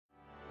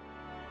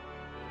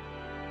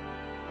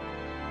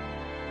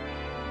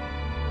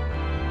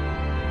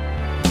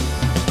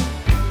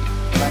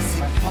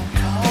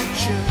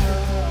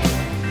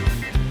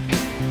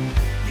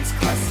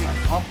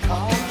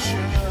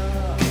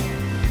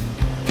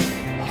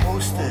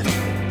hosted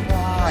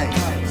by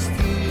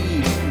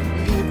Steve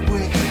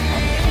Ludwig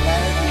on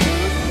Planet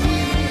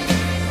Ludwig.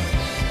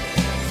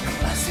 It's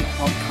classic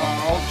pop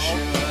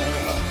culture.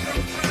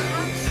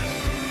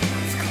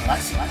 It's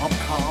classic pop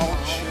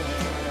culture.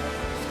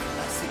 It's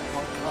classic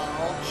pop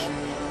culture.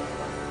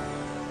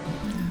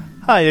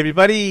 Hi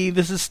everybody,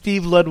 this is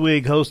Steve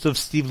Ludwig, host of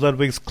Steve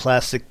Ludwig's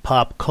Classic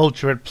Pop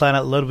Culture at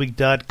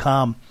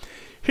PlanetLudwig.com.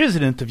 Here's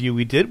an interview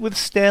we did with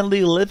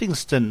Stanley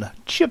Livingston,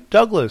 Chip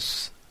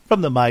Douglas,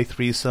 from the My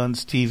Three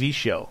Sons TV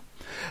show.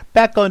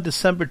 Back on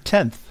December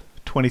 10th,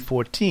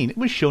 2014, it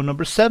was show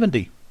number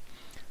 70.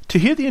 To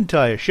hear the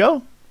entire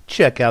show,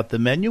 check out the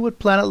menu at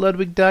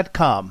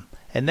PlanetLudwig.com.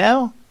 And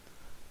now,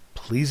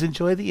 please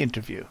enjoy the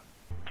interview.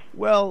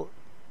 Well,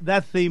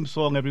 that theme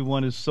song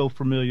everyone is so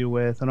familiar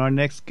with, and our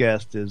next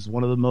guest is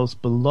one of the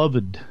most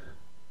beloved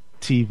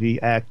TV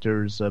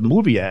actors,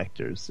 movie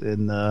actors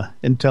in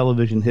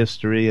television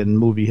history and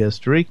movie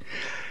history.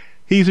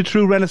 He's a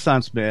true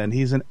Renaissance man.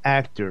 He's an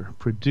actor,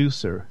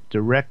 producer,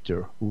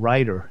 director,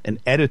 writer, an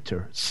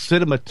editor,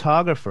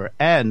 cinematographer,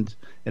 and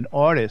an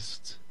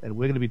artist. And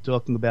we're going to be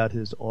talking about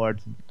his art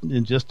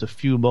in just a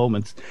few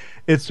moments.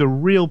 It's a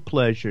real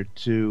pleasure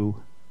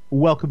to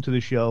welcome to the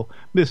show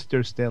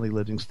Mr. Stanley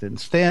Livingston.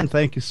 Stan,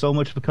 thank you so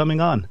much for coming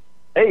on.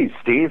 Hey,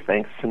 Steve.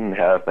 Thanks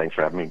for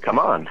having me come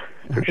on.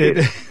 Appreciate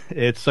it.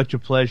 It's such a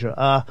pleasure.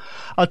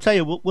 I'll tell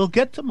you, we'll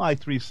get to My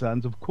Three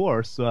Sons, of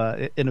course,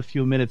 in a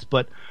few minutes.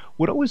 But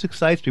what always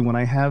excites me when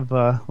I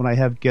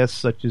have guests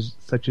such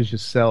as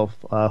yourself,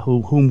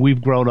 whom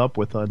we've grown up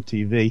with on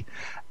TV,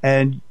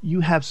 and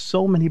you have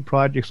so many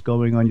projects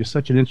going on. You're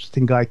such an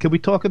interesting guy. Can we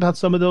talk about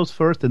some of those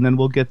first, and then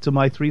we'll get to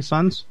My Three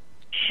Sons?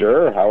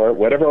 Sure.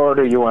 Whatever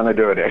order you want to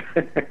do it in.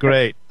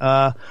 Great.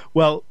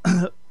 Well.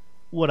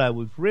 What I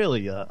was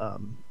really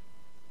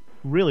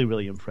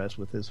impressed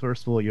with is,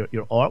 first of all, your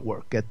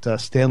artwork at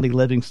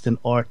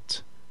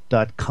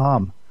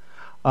StanleyLivingstonArt.com.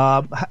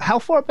 How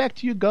far back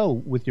do you go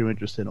with your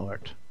interest in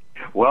art?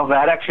 Well,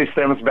 that actually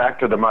stems back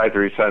to the My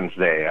Three Sons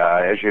day.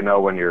 As you know,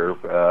 when you're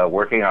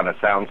working on a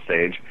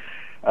soundstage,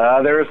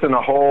 there isn't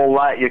a whole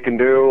lot you can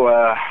do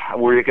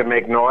where you can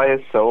make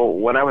noise. So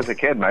when I was a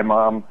kid, my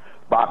mom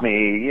bought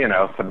me,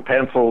 some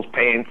pencils,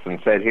 paints, and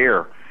said,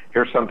 here's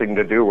something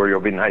to do where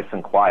you'll be nice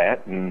and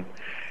quiet. And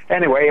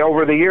anyway,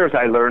 over the years,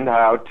 I learned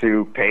how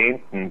to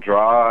paint and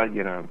draw,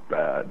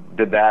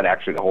 did that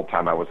actually the whole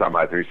time I was on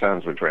My Three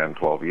Sons, which ran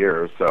 12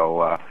 years.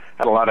 So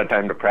had a lot of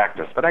time to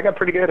practice. But I got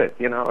pretty good at,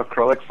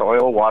 acrylics,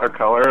 oil,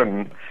 watercolor,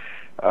 and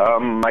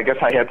I guess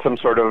I had some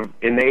sort of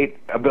innate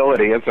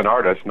ability as an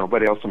artist.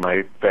 Nobody else in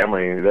my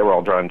family, they were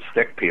all drawing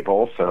stick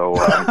people, so...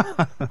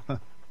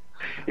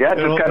 Yeah,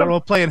 they're all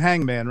playing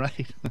hangman,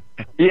 right?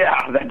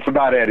 Yeah, that's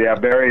about it. Yeah,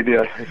 Barry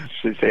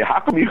should say,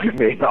 how come you can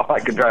make all I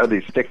can draw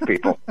these stick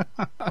people?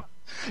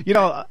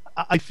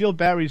 I feel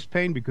Barry's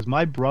pain because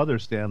my brother,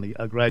 Stanley,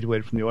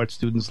 graduated from the Art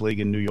Students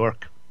League in New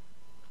York.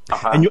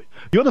 Uh-huh. And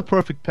you're the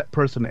perfect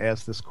person to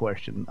ask this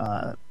question,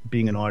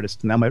 being an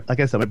artist. Now,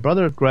 like I said, my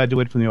brother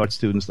graduated from the Art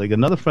Students League.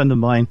 Another friend of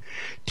mine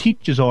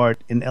teaches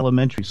art in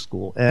elementary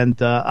school, and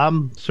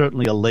I'm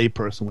certainly a lay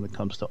person when it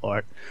comes to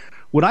art.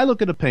 When I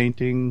look at a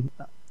painting,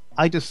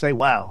 I just say,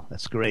 wow,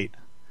 that's great.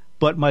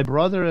 But my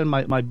brother and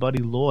my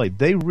buddy Lloyd,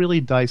 they really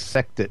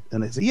dissect it.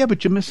 And they say, yeah,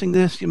 but you're missing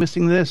this, you're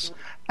missing this.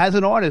 As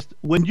an artist,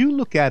 when you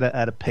look at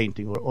a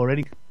painting or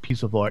any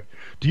piece of art,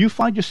 do you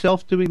find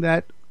yourself doing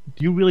that?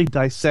 Do you really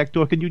dissect,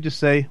 or can you just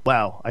say,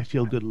 wow, I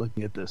feel good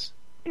looking at this?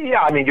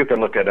 Yeah, I mean, you can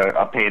look at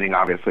a painting,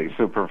 obviously,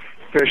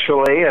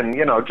 superficially and,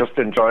 just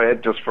enjoy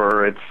it just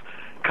for its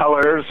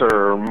colors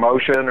or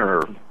motion or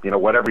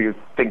whatever you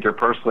think you're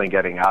personally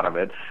getting out of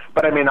it.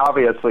 But I mean,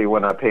 obviously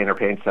when a painter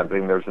paints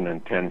something, there's an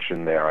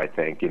intention there, I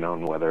think,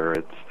 and whether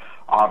it's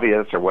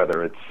obvious or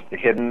whether it's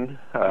hidden,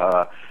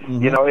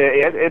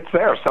 it's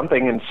there.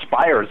 Something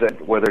inspires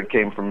it, whether it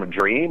came from a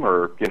dream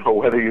or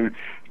whether you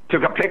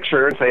took a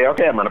picture and say,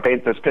 okay, I'm going to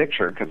paint this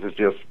picture because it's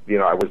just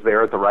I was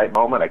there at the right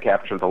moment, I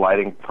captured the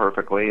lighting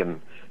perfectly,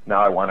 and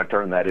now I want to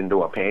turn that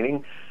into a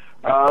painting.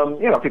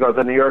 If you go to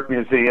the New York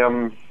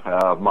Museum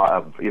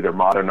of either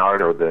Modern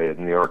Art or the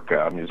New York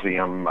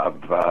Museum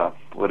of, the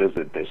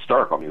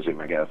Historical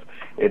Museum, I guess,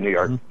 in New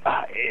York.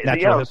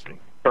 Natural history.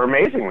 They're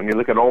amazing when you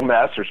look at old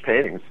masters'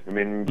 paintings. I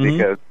mean,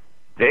 because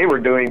they were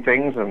doing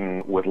things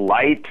with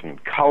light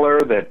and color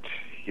that,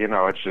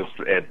 it's just,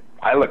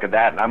 I look at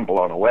that and I'm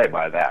blown away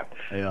by that.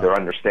 Yeah. Their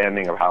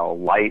understanding of how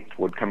light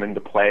would come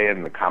into play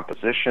in the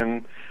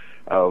composition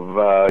of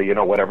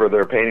whatever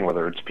they're painting,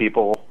 whether it's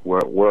people,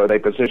 where are they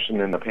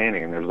positioned in the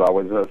painting, and there's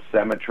always a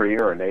symmetry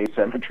or an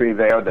asymmetry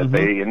there that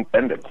they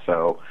intended.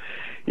 So,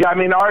 yeah, I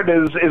mean, art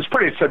is a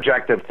pretty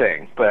subjective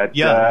thing, but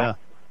I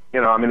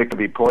mean, it could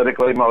be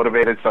politically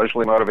motivated,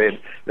 socially motivated.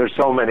 There's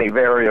so many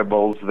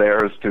variables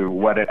there as to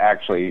what it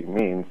actually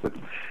means.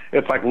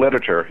 It's like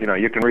literature.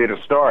 You can read a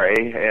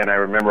story, and I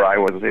remember I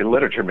was a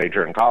literature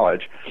major in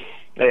college.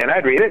 And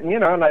I'd read it,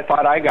 and I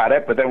thought I got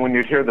it. But then when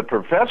you'd hear the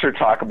professor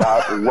talk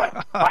about what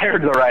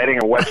inspired the writing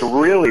and what's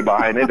really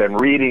behind it and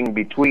reading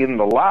between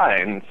the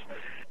lines,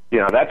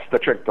 that's the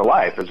trick to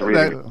life, is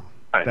reading.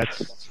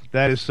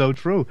 That is so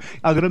true.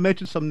 I'm going to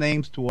mention some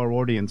names to our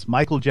audience: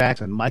 Michael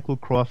Jackson, Michael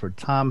Crawford,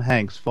 Tom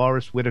Hanks,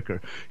 Forrest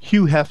Whitaker,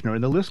 Hugh Hefner,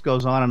 and the list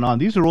goes on and on.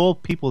 These are all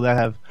people that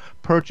have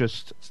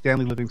purchased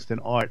Stanley Livingston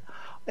art.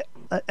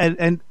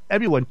 And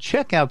everyone,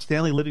 check out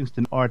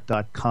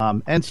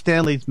StanleyLivingstonArt.com and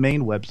Stanley's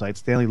main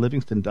website,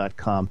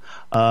 StanleyLivingston.com.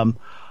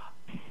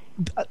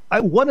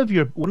 One of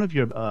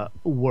your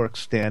works,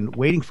 Stan,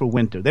 Waiting for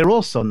Winter. They're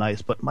all so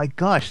nice, but my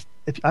gosh,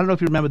 I don't know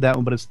if you remember that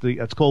one, but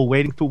it's called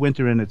Waiting for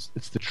Winter, and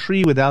it's the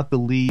tree without the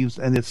leaves,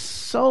 and it's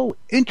so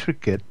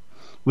intricate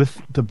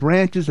with the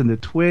branches and the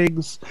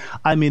twigs.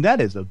 I mean, that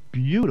is a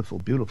beautiful,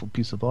 beautiful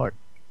piece of art.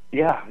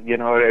 Yeah,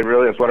 it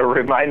really is what it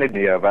reminded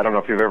me of. I don't know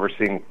if you've ever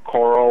seen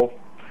coral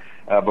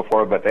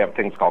before, but they have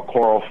things called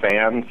coral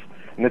fans.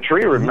 And the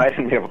tree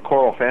reminded me of a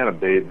coral fan. Of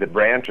the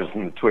branches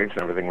and the twigs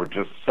and everything were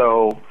just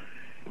so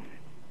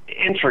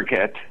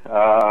intricate.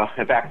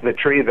 In fact, the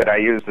tree that I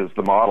used as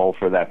the model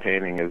for that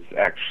painting is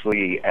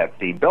actually at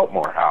the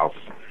Biltmore House.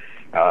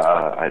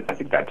 I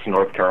think that's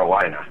North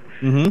Carolina.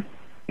 And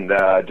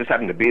just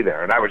happened to be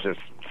there. And I was just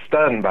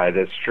stunned by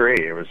this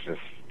tree. It was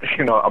just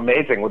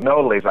amazing with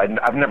no leaves.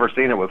 I've never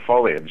seen it with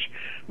foliage.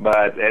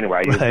 But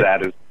anyway, I used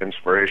that as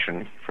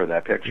inspiration for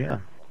that picture. Yeah.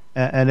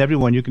 And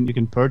everyone, you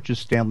can purchase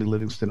Stanley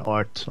Livingston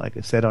art, like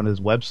I said, on his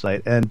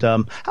website. And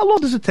how long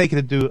does it take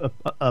you to do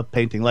a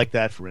painting like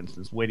that, for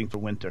instance, Waiting for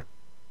Winter?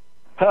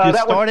 Do you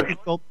start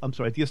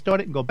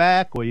it and go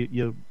back, or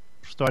you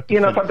start to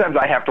finish? Sometimes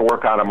I have to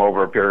work on them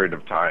over a period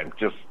of time,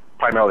 just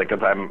primarily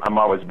because I'm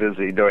always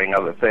busy doing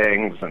other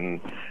things,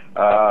 and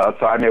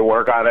so I may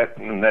work on it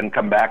and then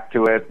come back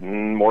to it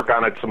and work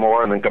on it some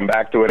more and then come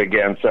back to it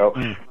again. So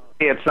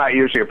it's not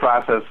usually a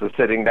process of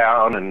sitting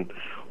down and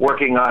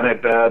working on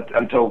it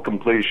until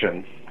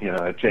completion.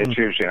 It's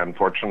usually,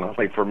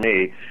 unfortunately for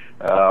me,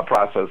 a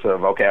process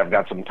of, okay, I've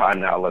got some time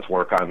now, let's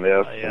work on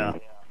this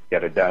and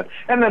get it done.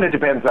 And then it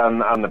depends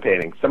on the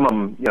painting. Some of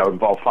them,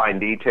 involve fine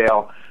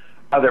detail.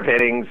 Other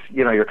paintings,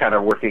 you're kind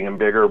of working in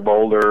bigger,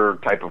 bolder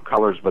type of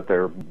colors, but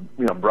they're,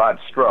 broad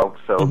strokes.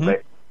 So,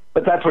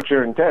 but that's what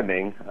you're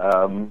intending.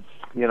 So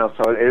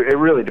it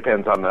really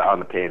depends on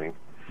the painting.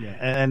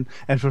 Yeah,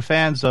 and for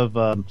fans of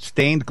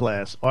stained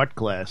glass, art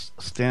glass,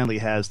 Stanley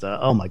has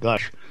oh my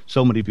gosh,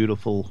 so many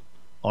beautiful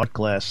art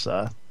glass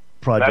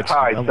projects. That's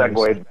how I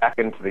segued back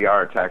into the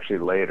arts actually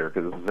later,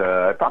 because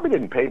I probably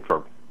didn't paint for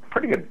a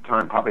pretty good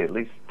time, probably at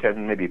least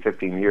 10, maybe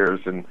 15 years,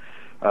 and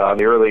in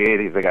the early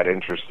 80s I got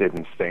interested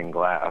in stained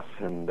glass,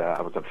 and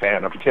I was a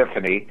fan of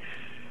Tiffany.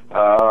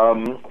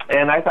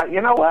 And I thought,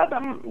 you know what,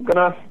 I'm going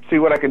to see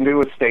what I can do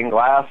with stained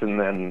glass, and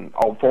then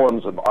all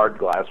forms of art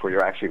glass where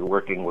you're actually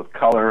working with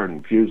color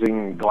and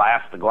fusing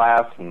glass to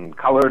glass and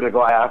color to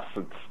glass.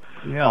 It's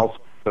all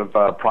sorts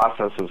of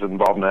processes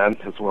involved in that,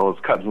 as well as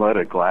cut and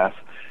leaded glass.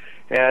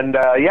 And,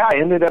 I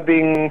ended up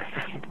being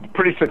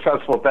pretty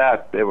successful at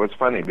that. It was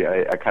funny.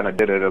 I kind of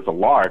did it as a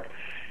lark,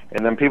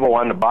 and then people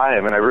wanted to buy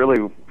them, and I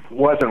really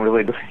wasn't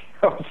really doing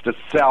it to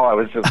sell. I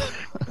was just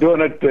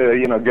doing it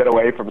to, get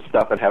away from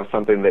stuff and have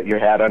something that you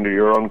had under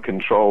your own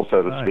control,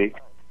 so to speak.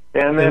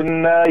 And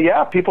then,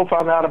 people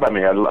found out about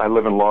me. I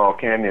live in Laurel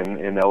Canyon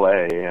in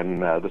L.A.,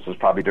 and this was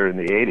probably during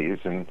the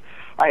 80s, and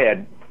I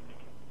had,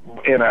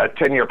 in a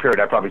 10-year period,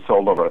 I probably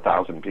sold over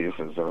 1,000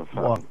 pieces of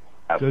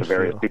to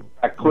various people,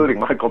 including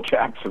Michael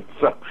Jackson.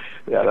 So,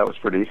 that was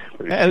pretty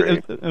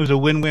great. It was a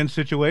win-win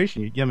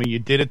situation. You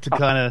did it to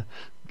kind of,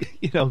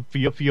 for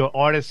your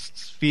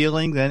artist's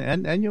feelings,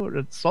 and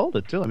you sold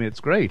it too. I mean,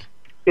 it's great.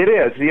 It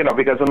is,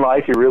 because in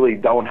life you really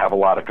don't have a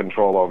lot of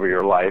control over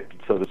your life,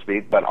 so to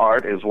speak. But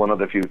art is one of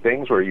the few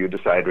things where you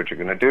decide what you're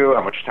going to do,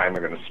 how much time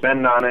you're going to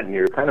spend on it, and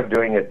you're kind of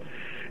doing it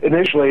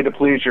initially to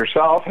please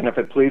yourself. And if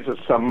it pleases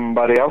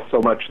somebody else,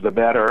 so much the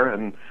better.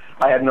 And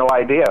I had no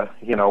idea,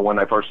 when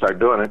I first started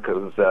doing it,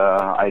 because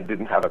I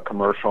didn't have a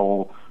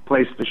commercial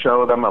place to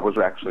show them. I was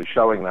actually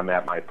showing them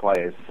at my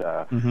place.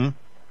 A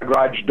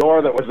garage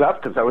door that was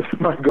up because I was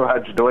in my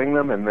garage doing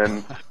them, and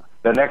then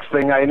the next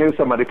thing I knew,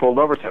 somebody pulled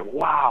over and said,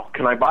 "Wow,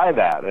 can I buy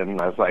that?"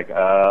 And I was like,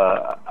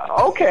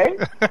 "Okay."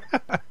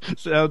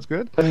 Sounds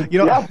good. And,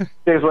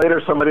 days later,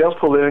 somebody else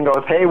pulled in and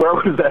goes, "Hey, where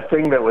was that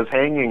thing that was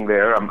hanging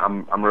there?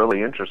 I'm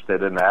really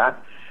interested in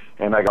that."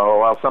 And I go,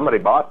 "Well, somebody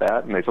bought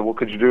that." And they said, "Well,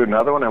 could you do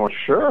another one?" I went,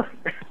 "Sure."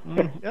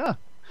 Yeah.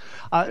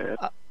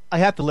 I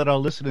have to let our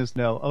listeners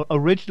know.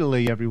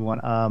 Originally,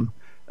 everyone,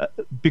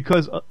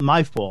 because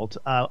my fault,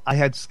 we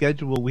had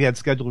scheduled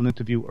an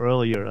interview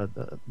earlier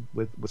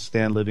with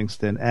Stan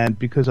Livingston, and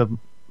because of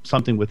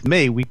something with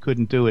me, we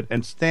couldn't do it.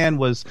 And Stan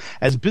was,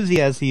 as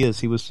busy as he is,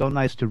 he was so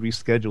nice to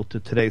reschedule to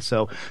today.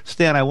 So,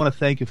 Stan, I want to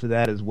thank you for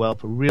that as well,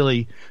 for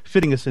really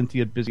fitting us into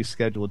your busy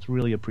schedule. It's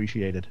really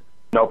appreciated.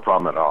 No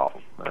problem at all.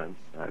 I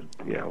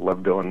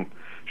love doing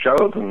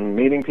shows and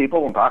meeting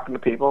people and talking to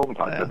people and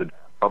talking to the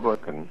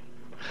public. And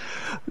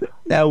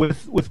now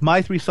with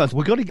My Three Sons,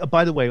 we're going to.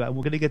 By the way, we're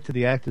going to get to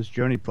the Actor's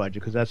Journey project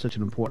because that's such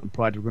an important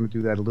project. We're going to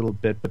do that a little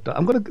bit, but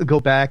I'm going to go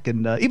back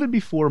and even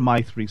before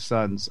My Three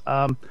Sons,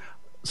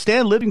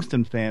 Stan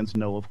Livingston fans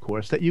know, of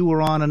course, that you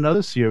were on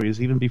another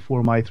series even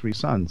before My Three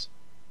Sons.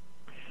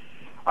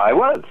 I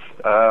was.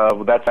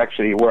 That's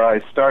actually where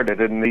I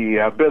started in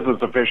the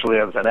business officially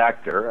as an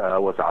actor,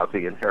 was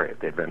Ozzie and Harriet,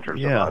 The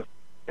Adventures of Ozzie.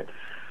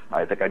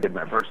 I think I did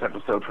my first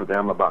episode for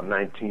them about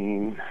I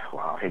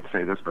hate to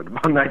say this, but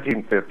about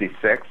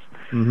 1956.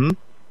 Mm-hmm.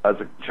 As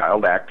a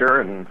child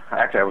actor, and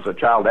actually I was a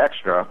child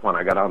extra when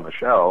I got on the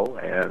show,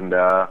 and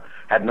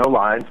had no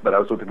lines, but I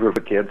was with a group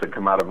of kids that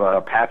come out of a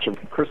patch of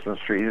Christmas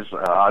trees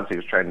Ozzie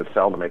was trying to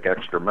sell to make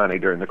extra money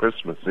during the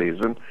Christmas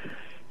season.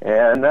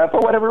 And for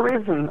whatever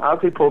reason,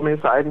 Ozzie pulled me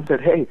aside and said,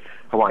 "Hey,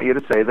 I want you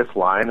to say this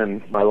line."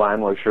 And my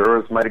line was, "Sure,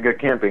 it's mighty good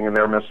camping in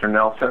there, Mr.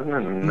 Nelson."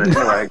 And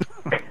anyway,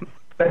 I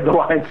said the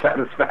line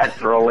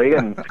satisfactorily,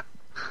 and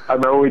I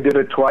remember we did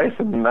it twice,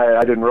 and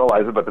I didn't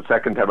realize it, but the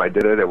second time I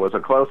did it, it was a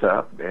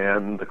close-up,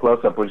 and the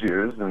close-up was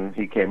used, and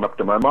he came up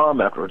to my mom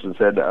afterwards and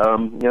said,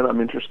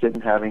 I'm interested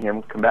in having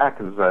him come back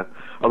as a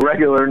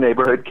regular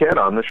neighborhood kid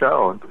on the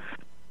show. And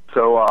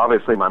so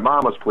obviously my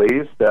mom was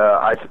pleased.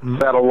 I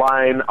set a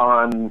line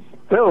on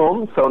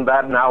film, so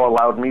that now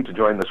allowed me to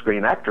join the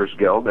Screen Actors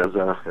Guild as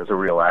a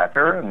real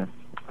actor, and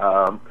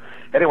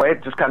anyway,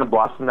 it just kind of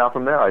blossomed out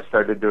from there. I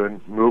started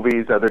doing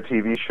movies, other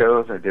TV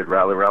shows. I did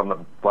Rally Around the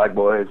Flag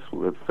Boys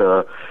with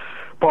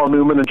Paul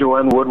Newman and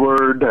Joanne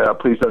Woodward.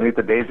 Please Don't Eat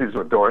the Daisies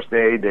with Doris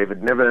Day,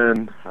 David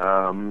Niven.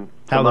 How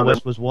the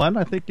West Was Won,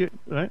 I think,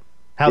 right?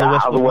 How the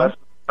West Was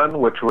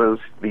Won, which was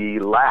the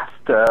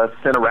last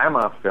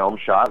Cinerama film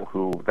shot.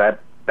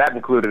 That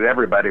included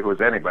everybody who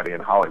was anybody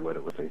in Hollywood.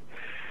 It was a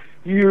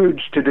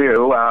huge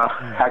to-do.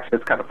 Actually,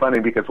 it's kind of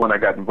funny because when I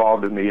got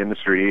involved in the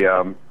industry,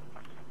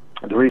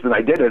 the reason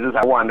I did it is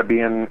I wanted to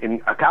be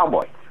in a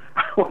cowboy.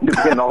 I wanted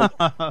to be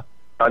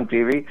on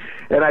TV,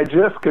 and I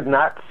just could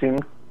not seem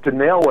to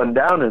nail one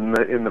down in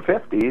the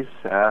 50s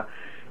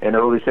and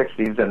early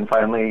 60s, and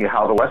finally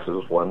How the West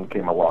Was Won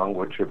came along,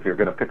 which if you're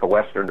going to pick a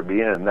Western to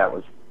be in, that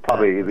was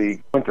probably the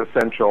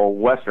quintessential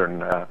Western.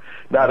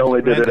 Not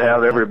only did it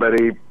have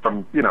everybody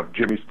from,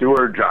 Jimmy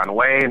Stewart, John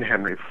Wayne,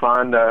 Henry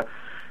Fonda,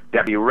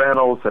 Debbie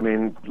Reynolds, I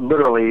mean,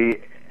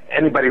 literally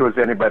anybody who was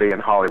anybody in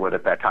Hollywood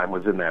at that time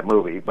was in that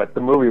movie, but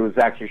the movie was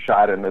actually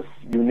shot in this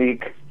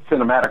unique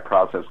cinematic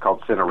process called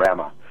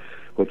Cinerama,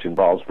 which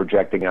involves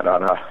projecting it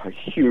on a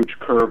huge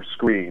curved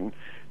screen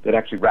that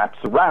actually wraps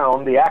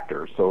around the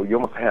actors. So you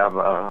almost have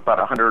about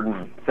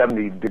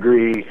 170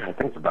 degree, I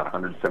think it's about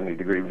 170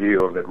 degree view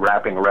of it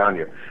wrapping around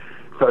you.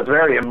 So it's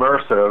very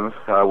immersive,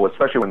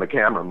 especially when the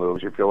camera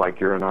moves. You feel like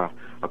you're in a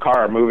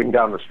car moving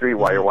down the street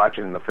while you're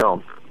watching the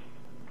film.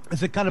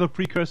 Is it kind of a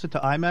precursor to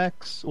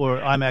IMAX, or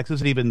IMAX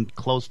isn't even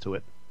close to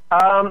it?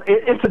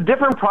 It's a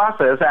different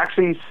process.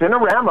 Actually,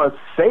 Cinerama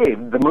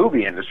saved the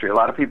movie industry. A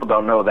lot of people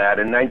don't know that.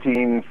 In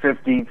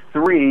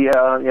 1953,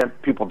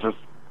 people just,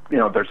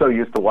 they're so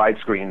used to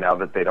widescreen now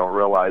that they don't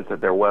realize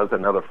that there was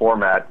another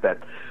format that,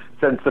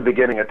 since the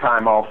beginning of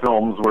time, all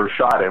films were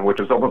shot in, which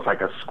is almost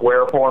like a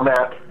square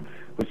format.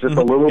 It was just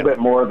a little bit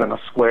more than a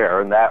square,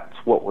 and that's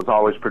what was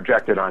always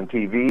projected on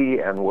TV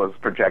and was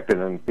projected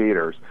in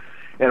theaters.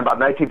 In about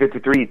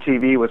 1953,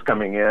 TV was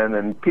coming in,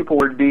 and people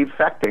were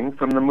defecting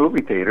from the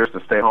movie theaters to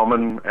stay home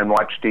and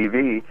watch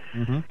TV.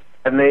 Mm-hmm.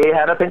 And they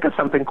had to think of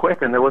something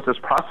quick, and there was this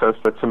process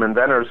that some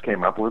inventors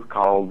came up with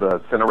called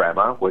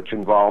Cinerama, which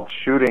involved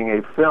shooting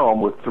a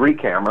film with 3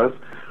 cameras,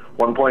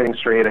 one pointing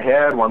straight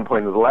ahead, one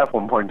pointing to the left,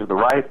 one pointing to the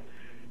right.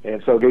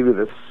 And so it gave you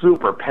this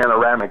super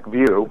panoramic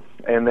view.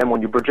 And then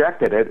when you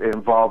projected it, it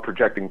involved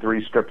projecting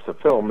 3 strips of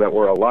film that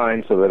were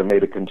aligned so that it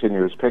made a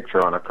continuous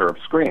picture on a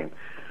curved screen.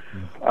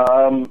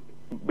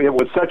 It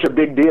was such a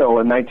big deal.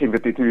 In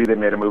 1953, they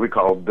made a movie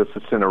called This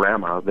is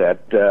Cinerama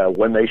that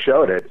when they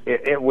showed it,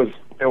 it was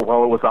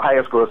the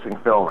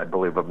highest-grossing film, I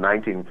believe, of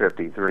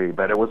 1953.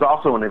 But it was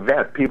also an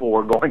event. People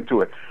were going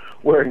to it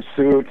wearing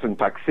suits and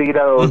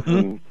tuxedos,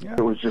 and it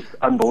was just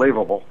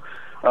unbelievable.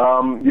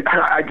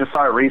 I just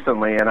saw it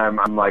recently, and I'm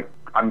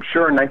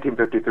sure in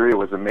 1953 it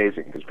was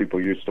amazing because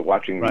people used to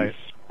watching these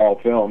small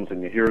films,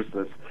 and here's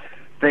this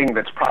thing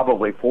that's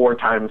probably 4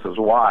 times as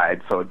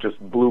wide, so it just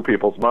blew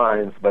people's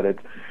minds. But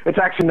it's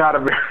actually not a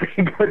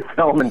very good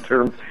film in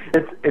terms.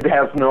 It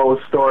has no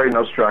story,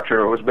 no structure.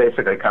 It was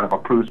basically kind of a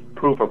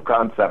proof of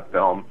concept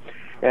film,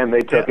 and they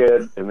took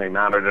it and they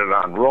mounted it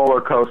on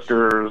roller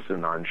coasters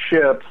and on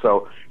ships,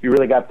 so you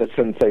really got the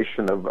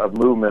sensation of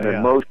movement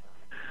and motion.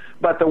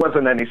 But there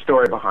wasn't any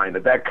story behind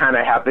it. That kind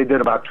of happened. They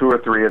did about 2 or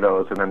 3 of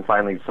those, and then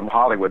finally some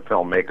Hollywood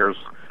filmmakers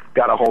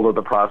got a hold of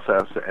the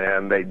process,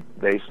 and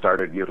they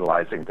started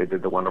utilizing. They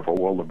did The Wonderful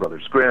World of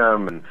Brothers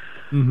Grimm and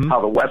How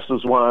the West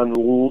Was Won,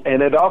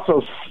 and it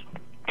also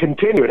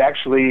continued.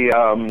 Actually,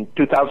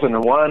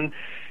 2001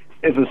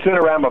 is a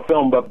Cinerama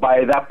film, but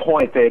by that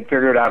point they had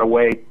figured out a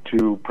way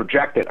to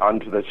project it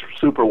onto this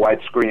super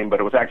wide screen, but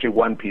it was actually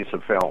one piece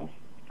of film.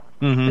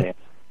 And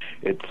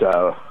it's,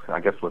 I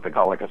guess what they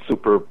call like a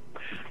super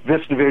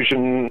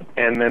VistaVision,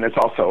 and then it's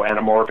also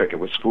anamorphic. It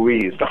was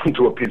squeezed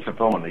onto a piece of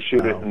film, and they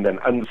shoot it and then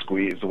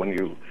unsqueeze when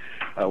you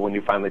when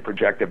you finally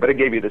project it. But it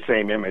gave you the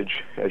same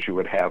image as you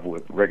would have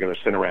with regular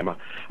Cinerama.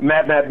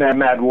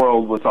 Mad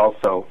World was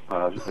also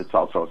it's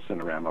also a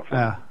Cinerama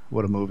film.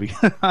 What a movie.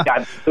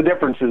 Yeah, the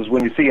difference is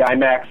when you see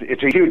IMAX,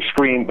 it's a huge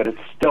screen, but it's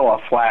still a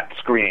flat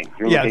screen.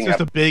 It's just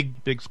a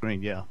big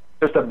screen, yeah.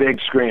 Just a big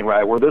screen,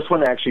 right, where this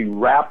one actually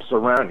wraps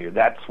around you.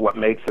 That's what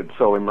makes it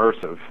so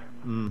immersive.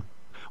 Mm.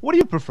 What do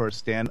you prefer,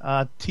 Stan,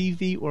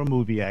 TV or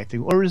movie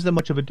acting, or is there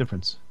much of a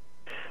difference?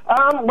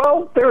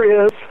 Well,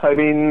 there is. I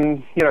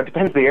mean, it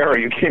depends the era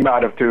you came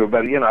out of, too.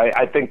 But,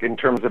 I think in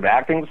terms of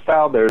acting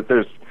style, there's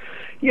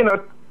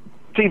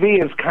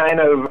TV is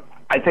kind of,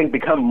 I think,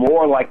 become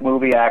more like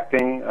movie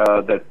acting,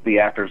 that the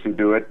actors who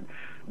do it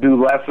do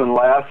less and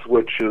less,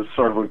 which is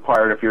sort of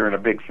required if you're in a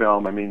big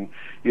film. I mean,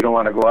 you don't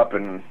want to go up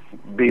and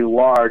be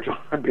large on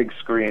a big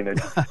screen.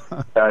 It's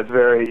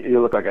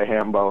you look like a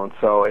ham bone.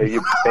 So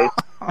you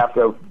have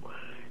to,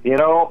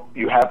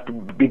 you have to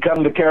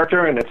become the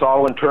character, and it's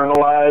all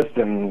internalized,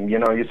 and,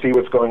 you see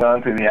what's going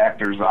on through the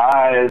actor's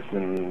eyes,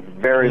 and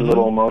very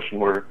little emotion.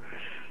 Where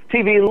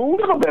TV, a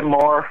little bit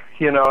more,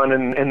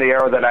 and in the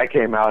era that I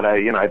came out,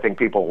 I think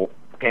people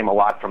came a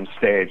lot from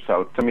stage.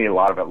 So to me, a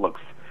lot of it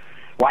looks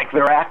like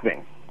they're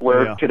acting.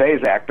 Where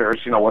today's actors,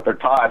 what they're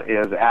taught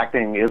is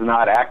acting is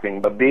not acting,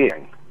 but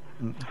being.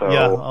 So,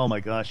 yeah. Oh my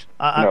gosh.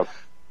 I'm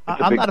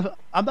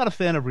not a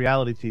fan of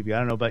reality TV. I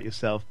don't know about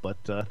yourself, but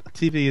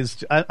TV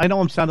is. I know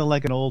I'm sounding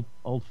like an old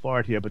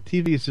fart here, but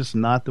TV is just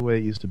not the way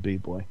it used to be,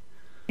 boy.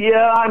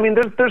 Yeah, I mean,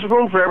 there's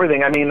room for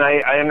everything. I mean,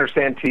 I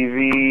understand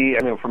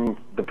TV. I mean, from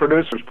the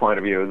producer's point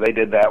of view, they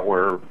did that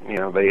where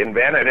they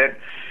invented it.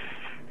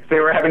 They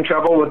were having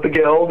trouble with the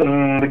Guild,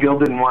 and the Guild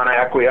didn't want to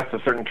acquiesce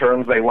to certain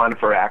terms they wanted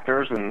for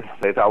actors, and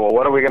they thought, well,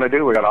 what are we going to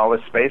do? We got all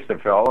this space to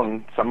fill,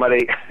 and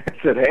somebody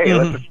said, hey,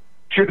 let's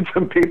shoot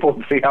some people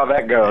and see how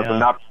that goes.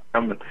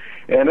 And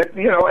it,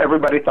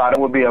 everybody thought it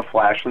would be a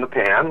flash in the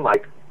pan,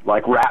 like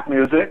rap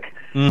music,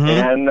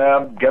 and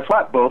guess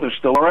what? Both are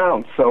still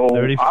around. So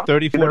 40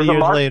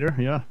 years later,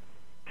 yeah.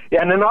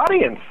 Yeah, and an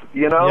audience,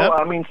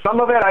 I mean, some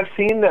of it I've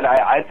seen that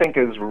I think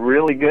is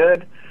really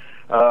good.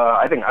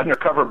 I think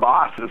Undercover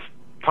Boss is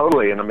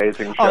totally an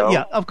amazing show. Oh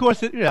yeah, of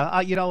course. You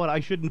know what? I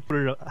shouldn't put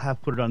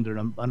it under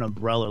an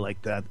umbrella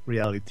like that.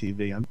 Reality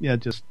TV.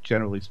 Just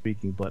generally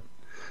speaking. But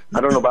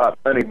I don't know about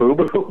Honey Boo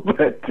Boo,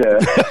 but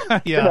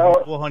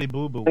well, Honey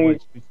Boo Boo.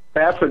 It's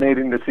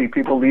fascinating to see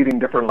people leading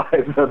different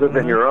lives other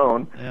than your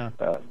own. Yeah.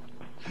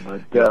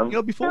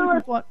 But before we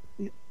move on,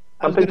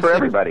 something for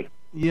everybody.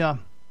 Yeah.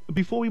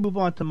 Before we move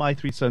on to My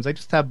Three Sons, I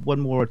just have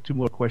two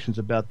more questions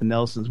about the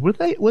Nelsons. Were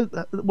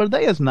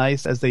they as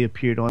nice as they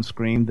appeared on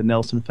screen? The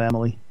Nelson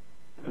family.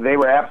 They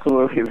were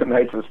absolutely the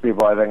nicest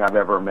people I think I've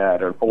ever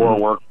met or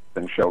worked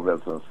in show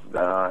business,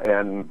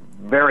 and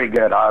very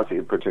good. Ozzy,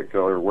 in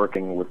particular,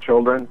 working with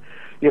children.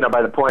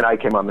 By the point I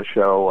came on the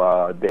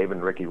show, Dave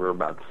and Ricky were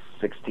about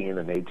 16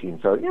 and 18.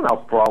 So,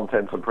 for all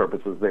intents and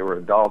purposes, they were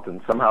adult,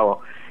 and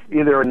somehow,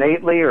 either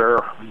innately or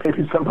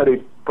maybe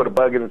somebody put a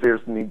bug in his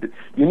ears.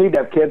 You need to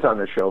have kids on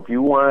the show. If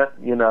you want,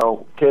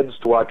 kids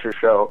to watch your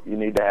show, you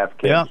need to have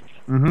kids. Yeah.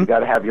 You got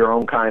to have your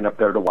own kind up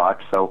there to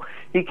watch. So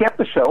he kept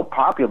the show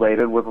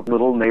populated with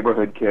little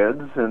neighborhood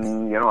kids,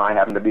 and I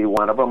happened to be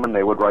one of them. And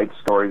they would write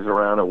stories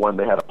around it. One,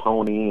 they had a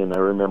pony, and I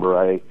remember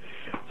I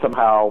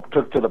somehow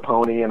took to the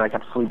pony, and I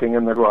kept sleeping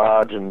in the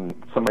garage. And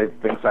somebody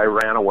thinks I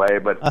ran away,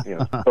 but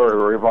the story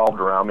revolved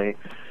around me.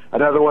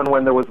 Another one,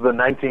 when there was the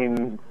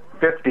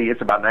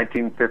it's about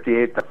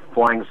 1958, the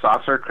flying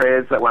saucer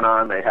craze that went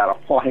on. They had a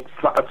flying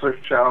saucer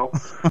show.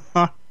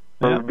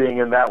 Remember being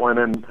in that one,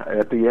 and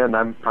at the end,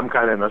 I'm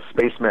kind of in a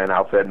spaceman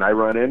outfit, and I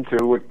run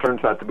into what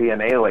turns out to be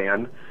an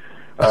alien,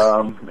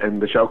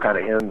 and the show kind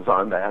of ends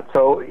on that.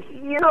 So,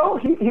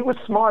 he was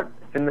smart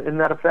in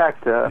that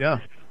effect.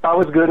 I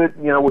was good at,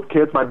 with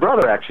kids. My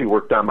brother actually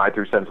worked on My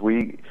Three Sons.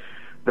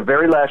 The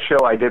very last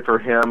show I did for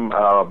him,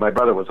 my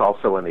brother was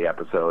also in the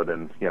episode,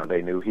 and,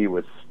 they knew he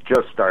was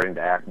just starting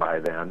to act by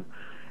then.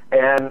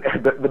 And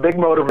the big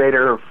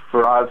motivator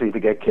for Ozzy to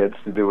get kids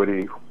to do what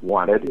he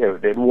wanted,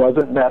 it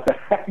wasn't method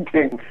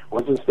acting, it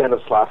wasn't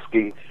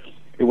Stanislavski,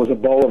 it was a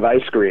bowl of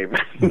ice cream.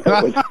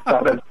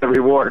 That's the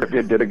reward if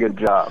you did a good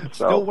job. So,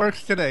 Still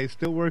works today. It's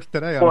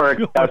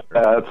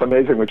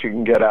amazing what you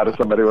can get out of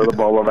somebody with a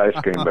bowl of ice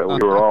cream, but we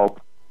were all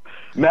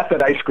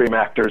method ice cream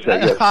actors,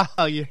 I guess.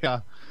 Yeah.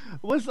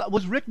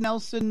 Was Rick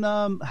Nelson,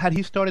 had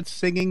he started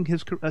singing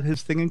his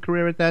singing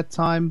career at that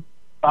time?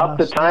 About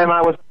the time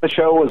I was on the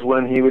show was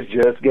when he was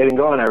just getting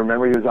going. I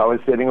remember he was always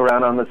sitting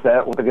around on the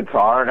set with a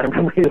guitar, and I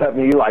remember he let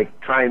me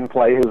try and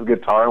play his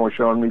guitar and was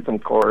showing me some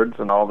chords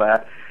and all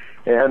that.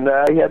 And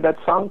he had that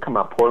song come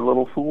up, Poor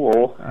Little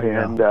Fool.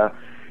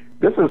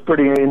 This is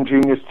pretty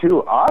ingenious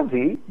too.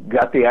 Ozzy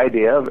got the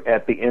idea of,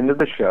 at the end of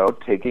the show,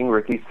 taking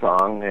Ricky's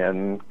song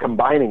and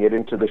combining it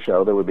into the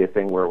show. There would be a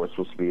thing where it was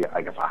supposed to be,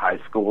 I guess, a high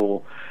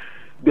school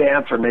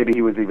dance, or maybe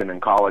he was even in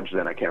college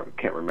then. I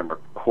can't remember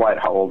quite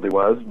how old he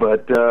was,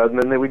 but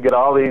then they would get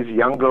all these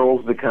young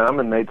girls to come,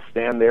 and they'd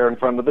stand there in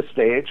front of the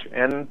stage,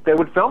 and they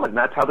would film it, and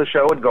that's how the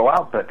show would go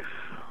out. But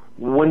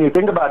when you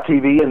think about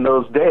TV in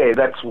those days,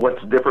 that's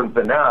what's different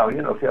than now.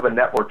 You know, if you have a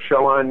network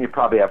show on, you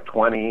probably have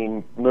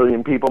 20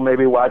 million people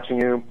maybe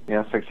watching you,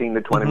 16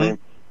 to 20 million.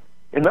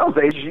 In those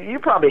days, you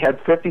probably had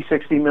 50,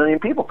 60 million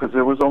people because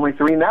there was only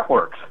 3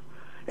 networks.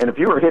 And if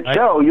you were a hit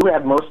show, you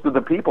had most of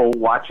the people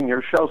watching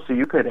your show, so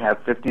you could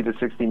have 50 to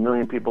 60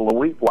 million people a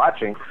week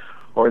watching,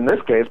 or in this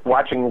case,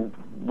 watching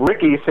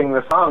Ricky sing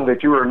the song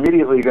that you were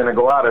immediately going to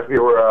go out if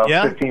you were a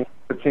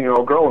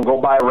 15-year-old girl and go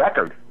buy a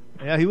record.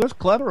 Yeah, he was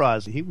clever,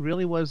 Ozzy. He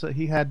really was.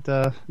 He had,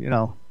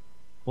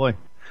 boy.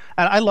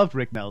 And I loved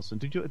Rick Nelson.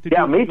 Did you?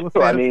 Me too.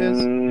 I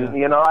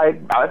mean,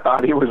 I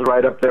thought he was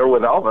right up there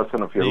with Elvis.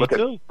 And if you look at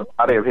the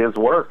body of his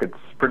work, it's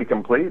pretty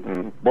complete.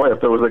 And boy,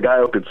 if there was a guy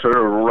who could sort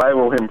of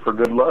rival him for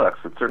good looks,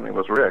 it certainly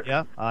was Rick.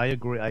 Yeah, I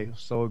agree. I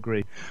so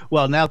agree.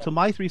 Well, now to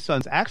My Three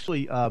Sons.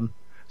 Actually,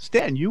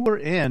 Stan, you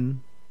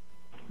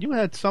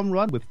had some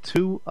run with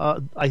two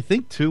of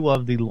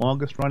the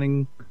longest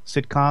running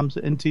sitcoms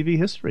in TV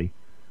history.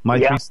 My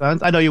Three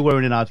Sons. I know you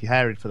weren't in Auntie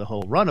Harriet for the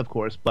whole run, of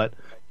course, but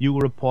you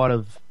were a part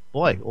of,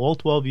 all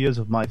 12 years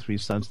of My Three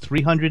Sons,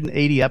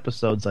 380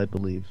 episodes, I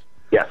believe.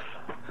 Yes.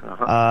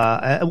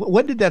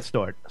 When did that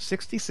start?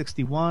 60,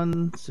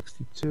 61,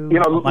 62?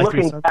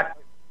 Looking back,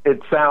 it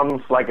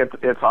sounds like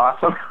it's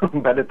awesome,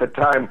 but at the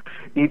time,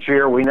 each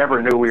year, we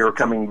never knew we were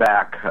coming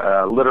back,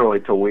 literally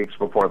 2 weeks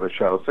before the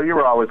show. So you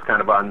were always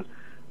kind of on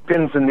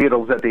pins and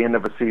needles at the end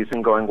of a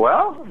season going,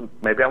 well,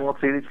 maybe I won't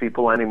see these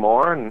people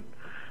anymore, and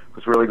it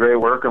was really great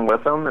working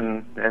with them,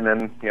 and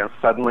then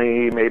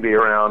suddenly maybe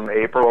around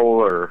April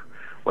or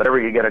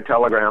whatever, you get a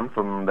telegram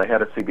from the head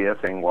of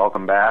CBS saying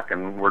welcome back,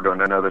 and we're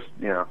doing another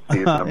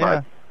season of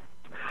My.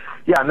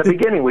 Yeah, in the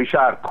beginning we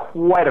shot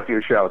quite a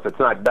few shows. It's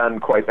not done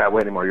quite that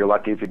way anymore. You're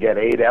lucky if you get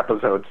 8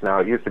 episodes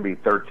now. It used to be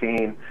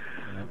 13.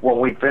 When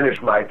we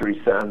finished My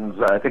Three Sons,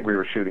 I think we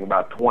were shooting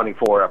about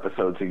 24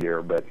 episodes a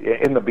year. But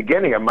in the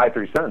beginning of My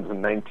Three Sons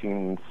in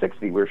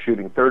 1960, we were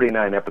shooting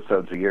 39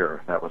 episodes a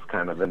year. That was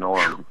kind of the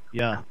norm.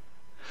 Yeah.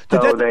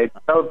 So they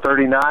showed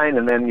 39,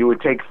 and then you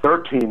would take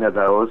 13 of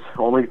those,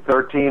 only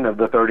 13 of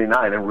the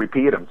 39, and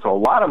repeat them. So a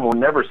lot of them were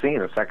never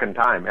seen a second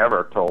time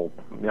ever till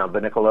the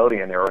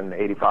Nickelodeon era in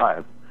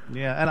 '85.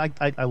 Yeah,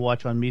 and I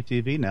watch on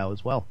MeTV now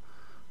as well.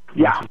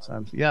 Yeah.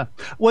 Yeah.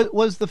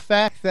 Was the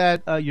fact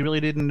that you really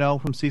didn't know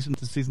from season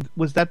to season,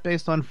 was that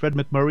based on Fred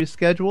McMurray's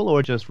schedule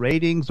or just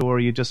ratings, or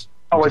you just...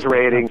 Always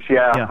ratings,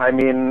 yeah. I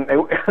mean, let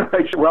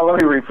me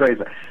rephrase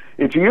it.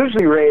 It's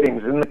usually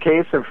ratings. In the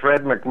case of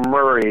Fred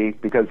McMurray,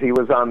 because he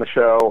was on the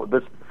show,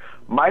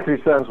 My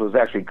Three Sons was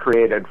actually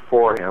created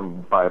for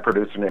him by a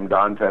producer named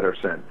Don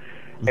Pedersen.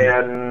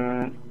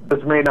 And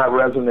this may not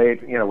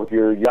resonate, with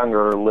your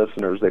younger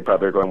listeners. They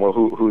probably are going, well,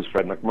 who's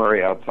Fred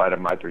McMurray outside of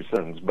My Three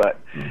Sons? But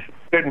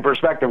in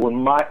perspective,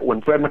 when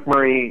Fred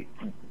McMurray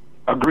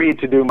agreed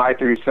to do My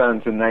Three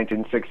Sons in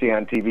 1960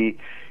 on TV,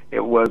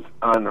 it was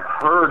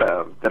unheard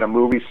of that a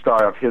movie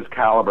star of his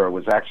caliber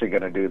was actually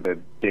going to do the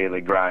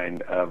daily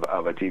grind of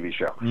a TV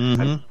show.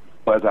 It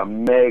was a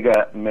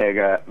mega,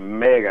 mega,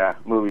 mega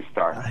movie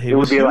star. It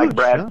would be huge, like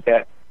Brad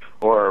Pitt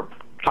or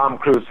Tom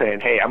Cruise saying,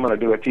 hey, I'm going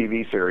to do a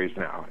TV series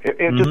now.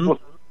 It just was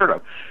unheard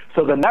of.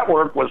 So the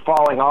network was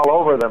falling all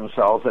over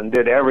themselves and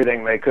did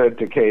everything they could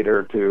to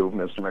cater to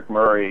Mr.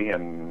 McMurray.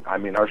 And, I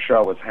mean, our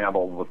show was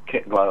handled with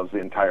kid gloves the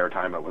entire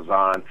time it was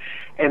on.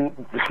 And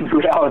the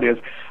reality is,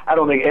 I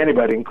don't think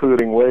anybody,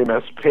 including William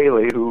S.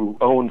 Paley, who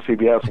owned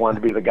CBS,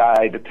 wanted to be the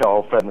guy to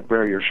tell Fred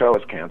McMurray your show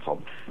is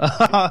canceled.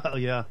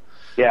 Yeah.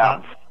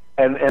 Yeah.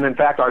 And in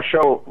fact, our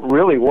show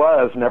really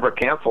was never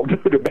canceled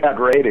due to bad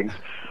ratings.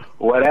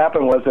 What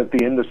happened was at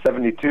the end of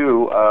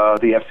 '72,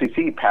 the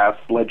FCC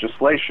passed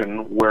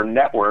legislation where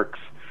networks,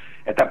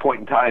 at that point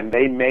in time,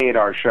 they made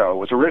our show. It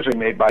was originally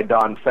made by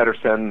Don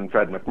Pedersen and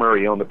Fred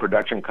McMurray, owned the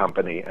production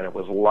company, and it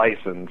was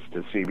licensed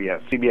to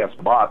CBS. CBS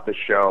bought the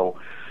show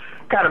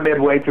kind of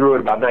midway through it,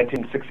 about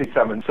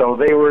 1967. So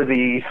they were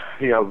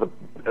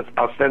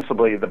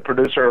ostensibly the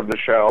producer of the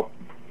show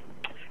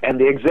and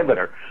the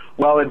exhibitor.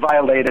 Well, it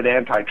violated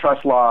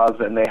antitrust laws,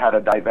 and they had to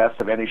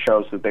divest of any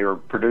shows that they were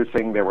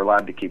producing. They were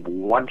allowed to keep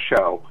one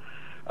show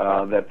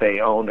that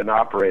they owned and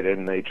operated,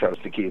 and they chose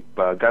to keep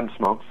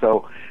Gunsmoke.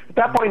 So at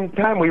that point in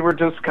time, we were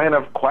just kind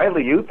of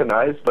quietly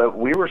euthanized, but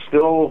we were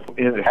still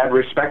had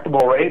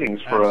respectable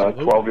ratings for a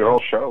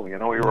 12-year-old show. We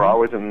were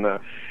always in the,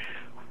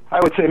 I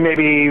would say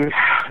maybe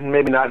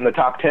not in the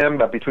top 10,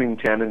 but between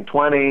 10 and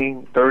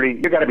 20, 30.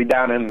 You got to be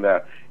down in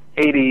the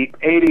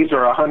 80s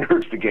or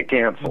 100s to get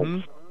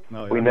canceled.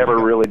 No, we never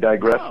really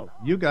digressed. Wow.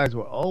 You guys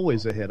were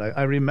always ahead.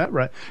 I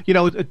remember.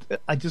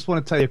 I just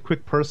want to tell you a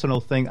quick personal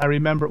thing. I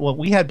remember,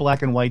 we had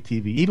black and white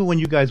TV. Even when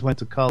you guys went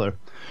to color,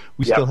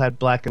 we still had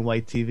black and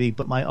white TV.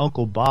 But my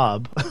Uncle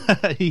Bob,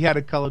 he had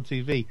a color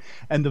TV.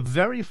 And the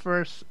very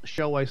first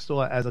show I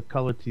saw as a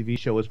color TV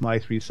show was My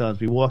Three Sons.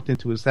 We walked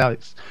into his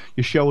house.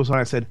 Your show was on.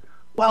 I said,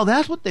 wow,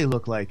 that's what they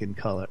look like in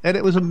color. And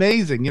it was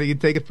amazing. You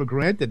take it for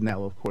granted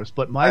now, of course.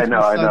 But My Three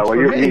Sons, I know. Well,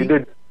 you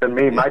did. And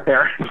me, my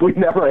parents, we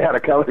never had a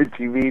color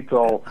TV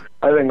till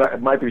I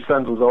think My Three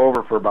Sons was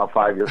over for about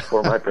 5 years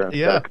before my parents.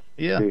 Yeah.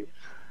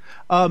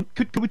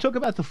 Could we talk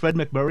about the Fred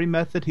McMurray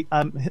method?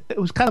 It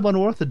was kind of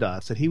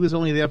unorthodox that he was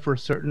only there for a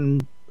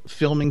certain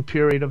filming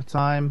period of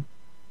time.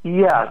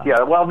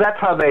 Yeah. Well, that's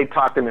how they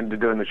talked him into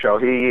doing the show.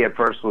 He at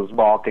first was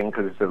balking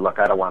because he said, "Look,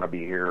 I don't want to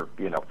be here,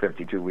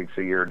 52 weeks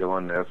a year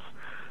doing this."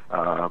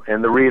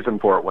 And the reason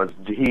for it was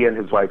he and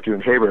his wife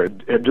June Haber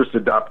had just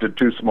adopted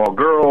 2 small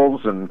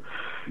girls, and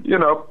they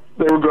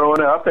were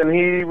growing up, and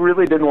he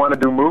really didn't want to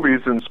do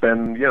movies and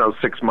spend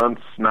 6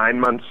 months, 9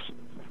 months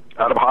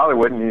out of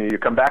Hollywood, and you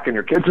come back and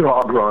your kids are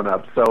all grown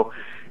up. So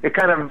it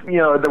kind of,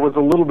 there was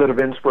a little bit of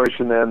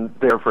inspiration then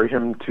there for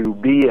him to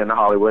be in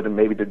Hollywood and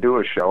maybe to do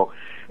a show.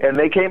 And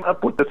they came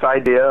up with this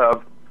idea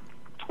of,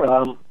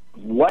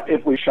 what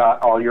if we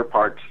shot all your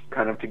parts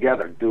kind of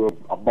together, do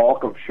a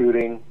bulk of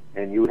shooting,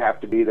 and you would have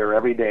to be there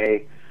every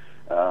day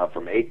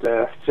from 8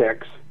 to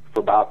 6 for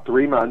about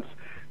 3 months.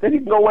 Then you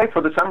can go away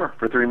for the summer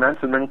for 3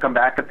 months and then come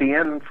back at the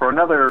end for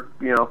another,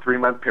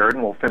 3-month period,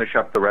 and we'll finish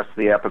up the rest of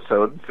the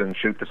episodes and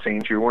shoot the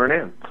scenes you weren't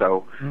in.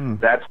 So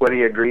that's what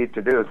he agreed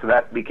to do. So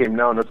that became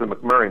known as the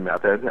McMurray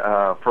method.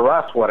 For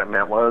us, what it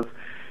meant was,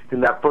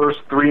 in that first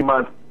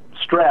 3-month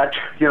stretch,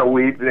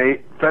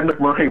 Fred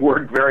McMurray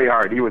worked very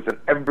hard. He was in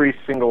every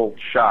single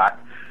shot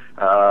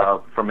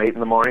from 8 in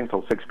the morning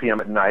till 6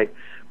 p.m. at night.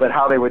 But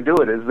how they would do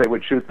it is they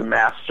would shoot the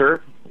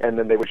master, and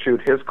then they would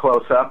shoot his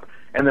close-up,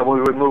 and then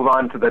we would move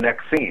on to the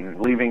next scene,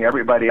 leaving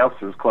everybody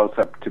else's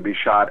close-up to be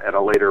shot at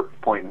a later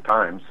point in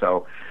time.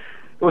 So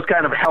it was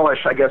kind of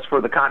hellish, I guess, for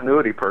the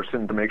continuity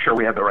person to make sure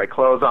we had the right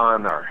clothes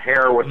on, our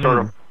hair was sort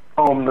of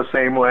combed the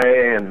same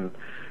way, and,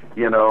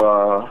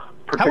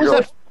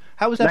 particularly...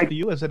 How was that for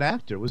you as an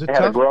actor? Was it tough?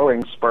 Had a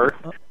growing spurt.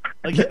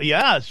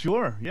 Yeah,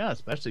 sure. Yeah,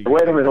 especially...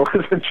 Wait a minute,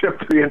 wasn't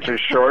Chip 3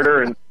 inches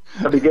shorter in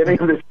the beginning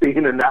of the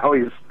scene, and now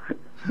he's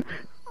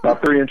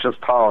about 3 inches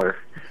taller.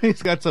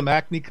 He's got some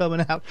acne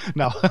coming out.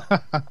 No.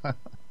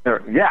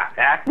 Yeah,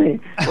 acne.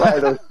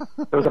 Right,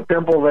 there's a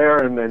pimple there,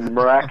 and then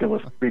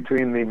miraculous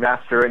between the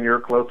master and your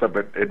close-up,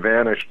 it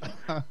vanished.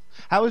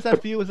 How is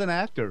that for you as an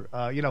actor?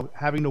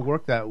 Having to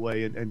work that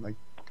way and like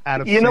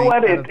out of sync? You know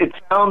what? It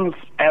sounds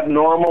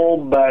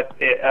abnormal, but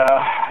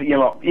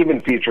even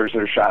features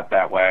are shot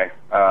that way.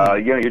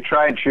 You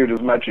try and shoot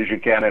as much as you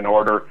can in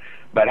order.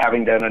 But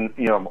having done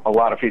a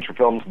lot of feature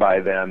films by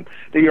then,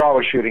 you're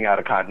always shooting out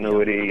of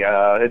continuity.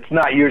 It's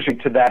not usually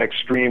to that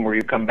extreme where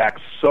you come back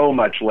so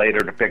much later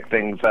to pick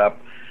things up.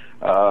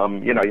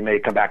 You may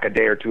come back a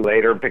day or two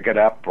later and pick it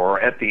up, or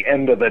at the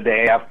end of the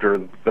day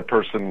after the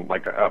person,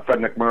 like Fred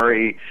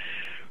McMurray,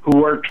 who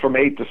worked from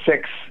 8 to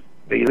 6.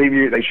 They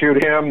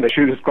shoot him, they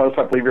shoot his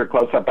close-up, leave your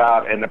close-up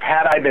out. And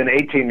had I been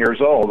 18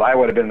 years old, I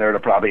would have been there to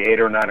probably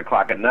 8 or 9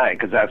 o'clock at night,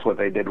 because that's what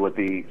they did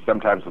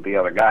sometimes with the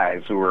other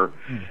guys who were,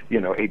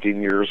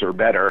 18 years or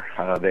better.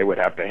 They would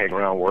have to hang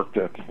around, work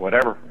to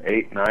whatever,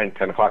 8, 9,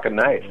 10 o'clock at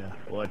night. Yeah,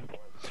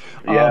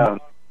 what?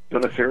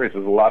 Doing a series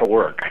is a lot of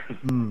work.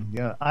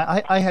 Yeah,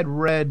 I had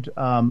read,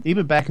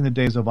 even back in the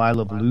days of I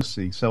Love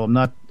Lucy, so I'm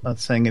not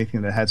saying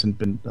anything that hasn't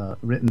been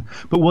written,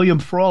 but William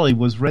Frawley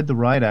was read the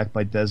Riot Act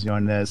by Des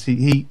Yarnez.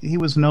 He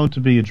was known to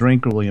be a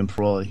drinker, William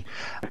Frawley,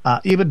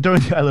 even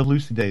during the I Love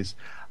Lucy days.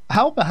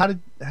 How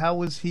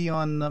was he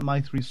on My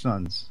Three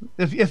Sons?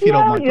 If you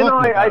don't mind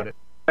talking about it.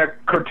 I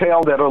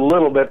curtailed it a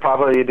little bit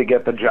probably to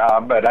get the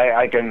job, but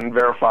I can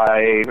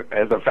verify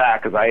as a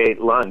fact, because I ate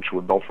lunch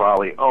with Bill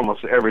Frawley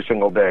almost every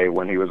single day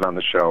when he was on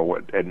the show.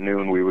 At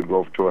noon we would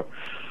go to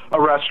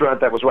a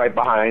restaurant that was right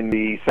behind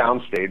the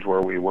soundstage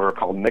where we were,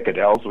 called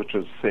Nicodell's, which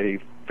is a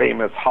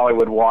famous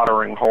Hollywood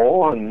watering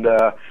hole, and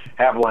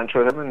have lunch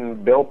with him,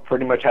 and Bill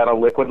pretty much had a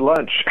liquid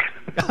lunch.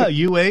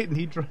 You ate and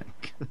he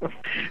drank.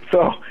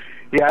 So...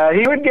 yeah,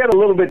 he would get a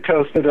little bit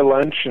toasted at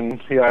lunch,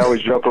 and I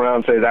always joke around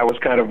and say that was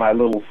kind of my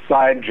little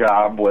side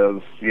job.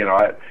 Was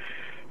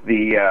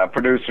the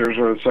producers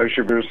or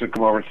associate producers would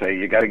come over and say,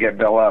 "You got to get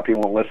Bill up. He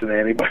won't listen to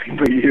anybody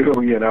but you.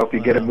 If you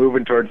get him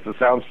moving towards the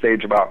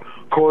soundstage about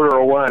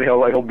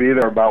 1:45, he'll be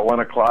there about 1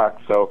 o'clock."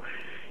 So,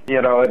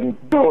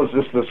 and Bill was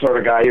just the sort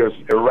of guy. He was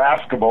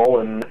irascible,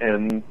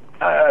 and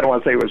I don't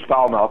want to say he was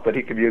foul mouthed, but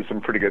he could use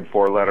some pretty good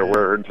 4-letter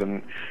words.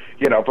 And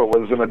if it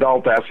was an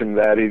adult asking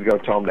that, he'd go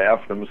tell them to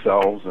F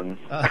themselves. And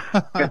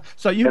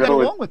so you got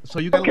along with.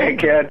 Okay,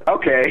 kid.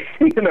 Okay,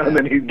 and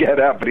then he'd get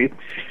up. But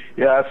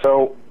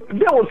so Bill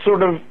was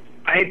sort of.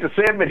 I hate to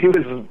say it, but he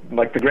was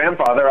like the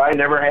grandfather I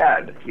never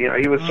had.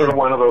 He was sort of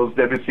one of those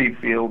W.C.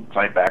 Field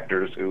type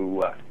actors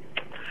who.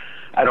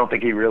 I don't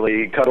think he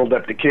really cuddled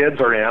up to kids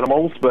or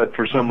animals, but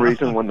for some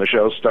reason, when the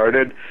show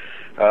started.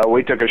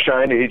 We took a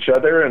shine to each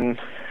other, and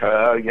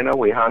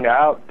we hung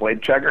out,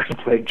 played checkers,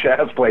 played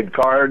chess, played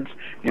cards.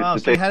 Wow,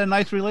 so you had a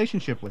nice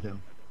relationship with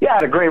him. Yeah, I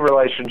had a great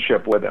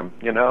relationship with him.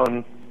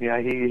 And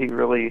he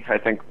really, I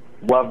think,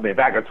 loved me. In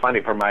fact, it's funny,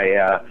 for my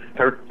I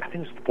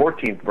think it's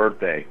 14th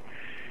birthday,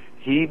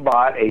 he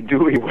bought a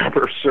Dewey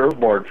Weber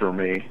surfboard for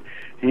me.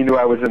 He knew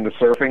I was into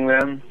surfing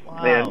then,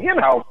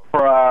 and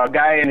for a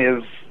guy in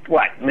his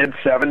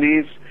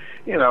mid-70s.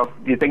 you know,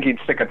 you think he'd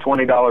stick a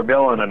 $20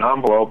 bill in an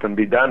envelope and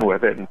be done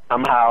with it. And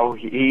somehow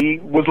he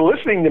was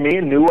listening to me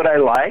and knew what I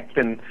liked.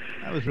 And,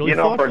 that was really you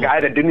know, thoughtful. for a guy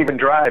that didn't even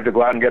drive to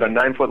go out and get a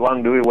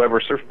 9-foot-long Dewey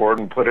Weber surfboard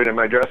and put it in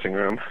my dressing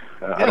room.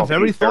 I don't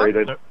very think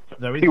he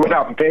thoughtful. He went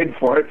out and paid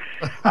for it.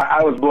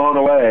 I was blown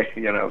away,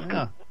 you know.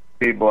 Yeah.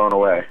 Be blown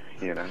away,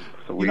 you know.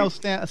 So you know,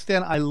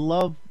 Stan, I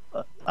love,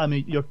 I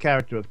mean, your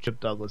character of Chip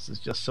Douglas is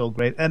just so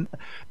great. And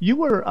you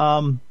were,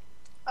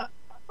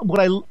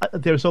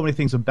 there's so many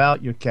things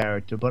about your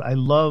character, but I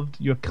loved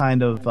your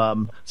kind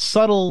of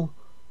subtle,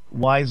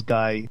 wise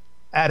guy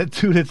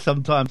attitude at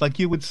sometimes. Like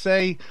you would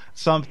say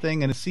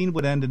something and a scene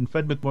would end and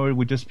Fred McMurray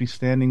would just be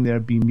standing there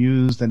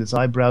bemused and his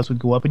eyebrows would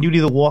go up and you'd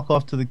either walk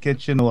off to the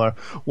kitchen or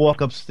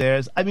walk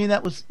upstairs. I mean,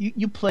 that was,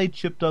 you played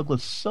Chip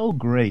Douglas so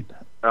great.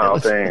 Oh,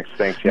 thanks.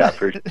 Yeah, I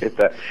appreciate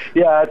that.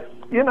 Yeah,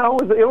 you know,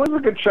 it was a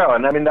good show.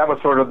 And I mean, that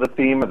was sort of the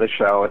theme of the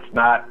show. It's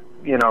not,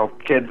 you know,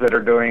 kids that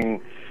are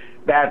doing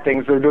bad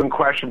things, they're doing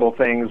questionable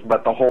things,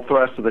 but the whole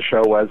thrust of the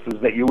show is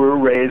that you were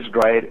raised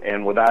right,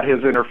 and without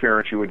his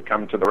interference, you would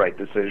come to the right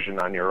decision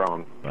on your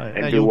own. Right,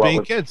 and you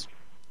being kids.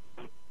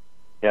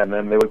 Yeah, and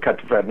then they would cut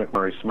to Fred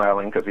McMurray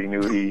smiling because he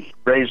knew he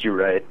raised you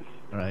right.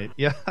 Right,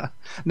 yeah.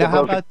 Now,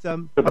 how about...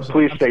 to the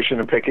police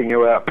station and picking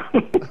you up.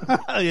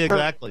 Yeah,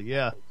 exactly,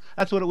 yeah.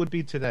 That's what it would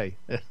be today.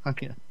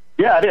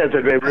 Yeah, it is.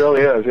 It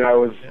really is. You know, I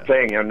was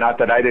saying, you know, not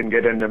that I didn't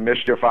get into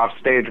mischief off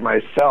stage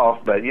myself,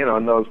 but, you know,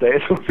 in those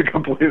days it was a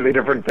completely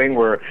different thing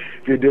where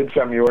if you did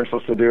something you weren't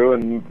supposed to do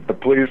and the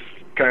police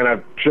kind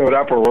of showed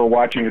up or were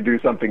watching you do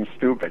something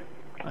stupid.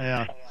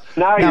 Yeah.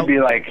 Now you'd be,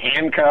 like,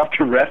 handcuffed,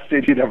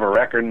 arrested, you'd have a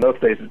record. In those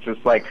days it's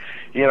just like,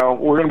 you know,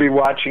 we're going to be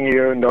watching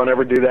you and don't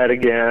ever do that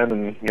again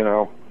and, you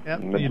know,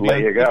 and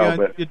let you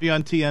go. You'd be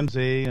on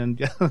TMZ and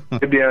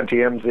you'd be on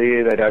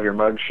TMZ. They'd have your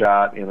mug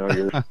shot, you know,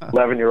 your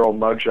 11-year-old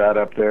mug shot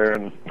up there,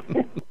 and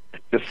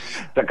just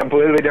a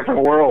completely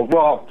different world.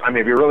 Well, I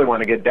mean, if you really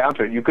want to get down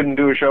to it, you couldn't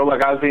do a show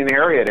like Ozzie and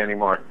Harriet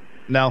anymore.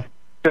 No.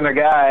 And a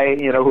guy,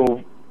 you know,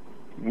 who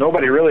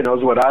nobody really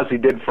knows what Ozzie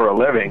did for a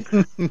living,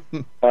 you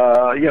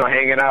know,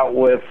 hanging out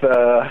with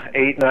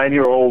 8,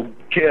 9-year-old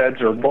kids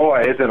or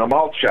boys in a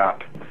malt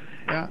shop.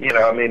 Yeah. You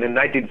know, I mean, in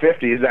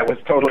 1950s, that was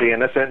totally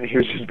innocent, and he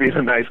was just being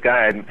a nice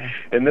guy. And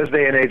in this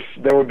day and age,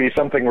 there would be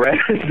something read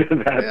into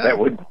that that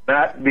would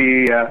not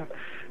be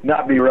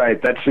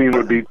right. That scene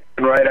would be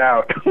right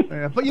out.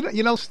 Yeah, but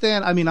you know,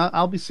 Stan. I mean,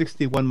 I'll be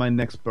 61 my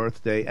next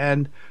birthday,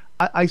 and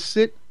I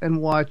sit and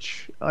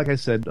watch, like I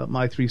said,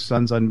 My Three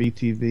Sons on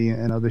MeTV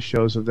and other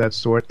shows of that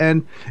sort,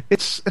 and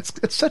it's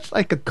such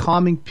like a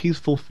calming,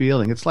 peaceful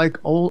feeling. It's like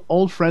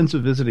old friends are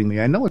visiting me.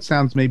 I know it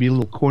sounds maybe a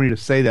little corny to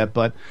say that,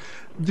 but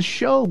the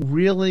show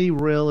really,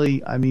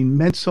 really, I mean,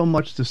 meant so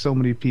much to so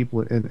many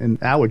people in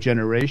our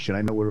generation.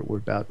 I know we're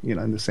about, you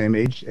know, in the same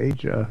age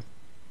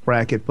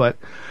bracket, but,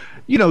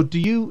 you know,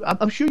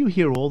 I'm sure you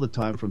hear all the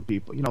time from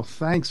people, you know,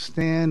 thanks,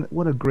 Stan,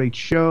 what a great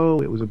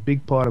show. It was a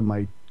big part of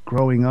my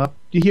growing up.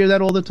 Do you hear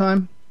that all the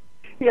time?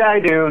 Yeah,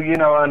 I do, you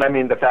know, and I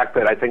mean, the fact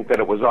that I think that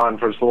it was on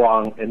for so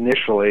long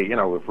initially, you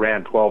know, it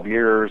ran 12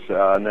 years,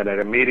 and then it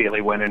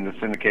immediately went into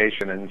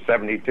syndication in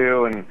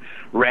 72 and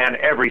ran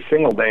every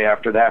single day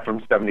after that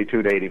from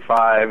 72 to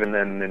 85, and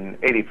then in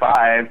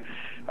 85,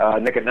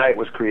 Nick at Night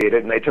was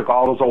created, and they took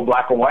all those old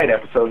black and white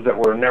episodes that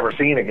were never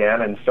seen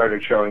again and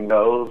started showing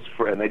those,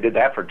 and they did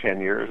that for 10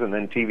 years, and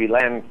then TV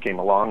Land came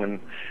along, and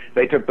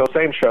they took those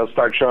same shows,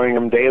 started showing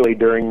them daily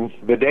during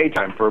the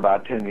daytime for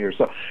about 10 years.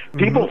 So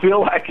people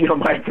feel like, you know,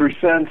 My Three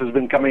Sons has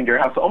been coming to your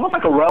house almost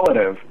like a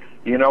relative,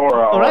 you know,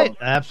 or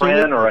a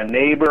friend or a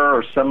neighbor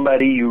or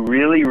somebody you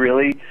really,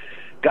 really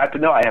got to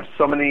know. I have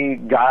so many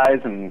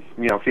guys and,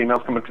 you know,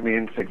 females come up to me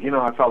and say, you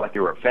know, I felt like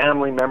you were a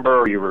family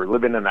member, or you were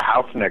living in the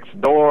house next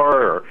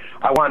door, or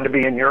I wanted to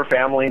be in your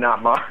family,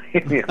 not mine.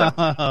 You know?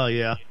 Oh,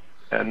 yeah.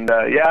 And,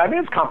 yeah, I mean,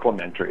 it's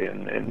complimentary,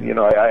 and you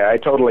know, I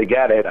totally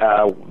get it.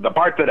 The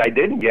part that I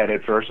didn't get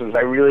at first is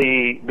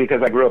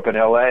because I grew up in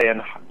L.A.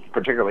 and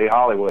particularly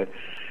Hollywood,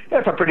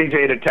 it's a pretty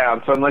jaded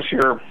town, so unless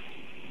you're,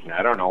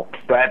 I don't know,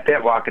 Brad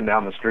Pitt walking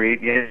down the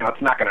street, you know,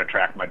 it's not going to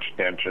attract much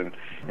attention.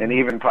 And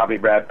even probably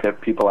Brad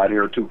Pitt, people out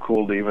here are too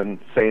cool to even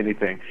say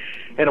anything.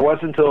 And it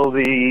wasn't until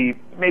the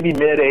maybe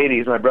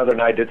mid-'80s, my brother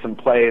and I did some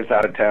plays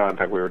out of town. In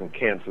fact, we were in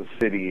Kansas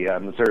City,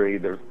 Missouri.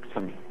 There were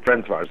some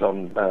friends of ours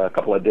owned a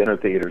couple of dinner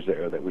theaters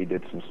there that we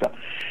did some stuff.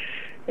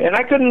 And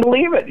I couldn't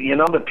believe it. You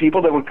know, the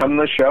people that would come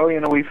to the show,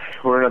 you know, we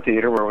were in a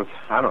theater where it was,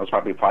 I don't know, it was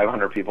probably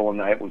 500 people a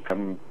night would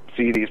come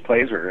see these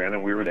plays we were in,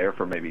 and we were there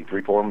for maybe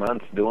 3-4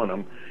 months doing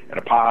them at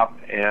a pop.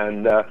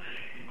 And,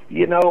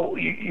 you know,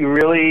 you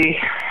really,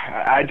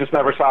 I just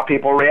never saw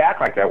people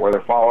react like that, where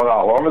they're falling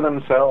all over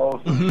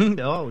themselves.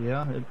 Oh,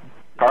 yeah.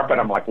 Carpet,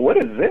 I'm like, what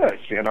is this?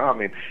 You know, I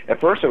mean, at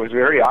first it was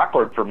very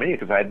awkward for me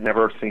because I'd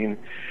never seen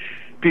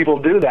people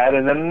do that.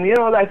 And then, you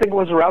know, I think it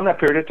was around that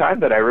period of time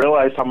that I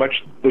realized how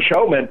much the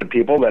show meant to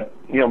people, that,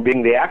 you know,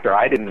 being the actor,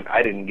 I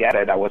didn't get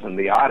it. I wasn't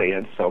the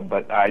audience. So,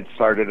 but I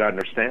started to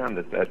understand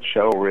that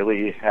show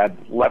really had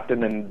left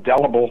an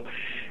indelible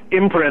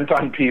imprint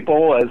on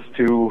people as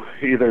to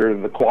either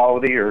the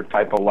quality or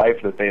type of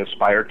life that they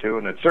aspire to.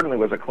 And it certainly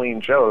was a clean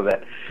show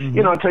that,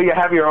 until you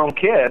have your own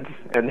kids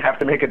and have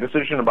to make a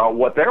decision about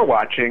what they're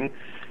watching,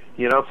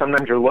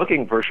 sometimes you're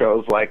looking for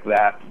shows like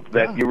that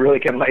you really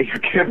can let your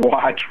kid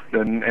watch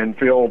and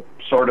feel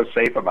sort of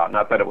safe about.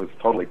 Not that it was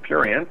totally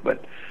purient,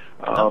 but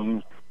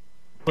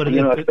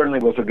it certainly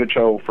was a good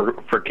show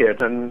for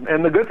kids.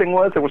 And the good thing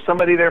was there was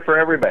somebody there for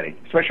everybody,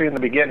 especially in the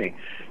beginning.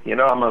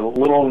 I'm a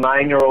little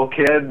 9-year-old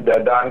kid.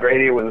 Don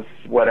Grady was,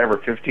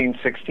 15,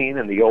 16,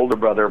 and the older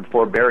brother,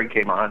 before Barry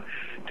came on,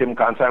 Tim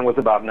Considine, was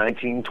about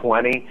 19,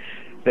 20.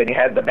 Then you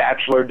had the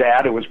bachelor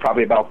dad, who was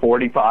probably about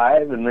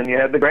 45, and then you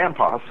had the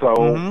grandpa.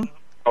 So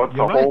it's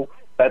a whole...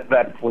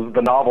 That was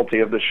the novelty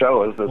of the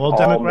show, is this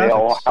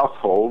all-male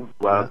household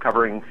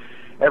covering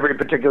every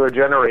particular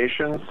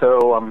generation.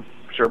 So I'm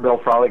sure Bill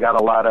Frawley got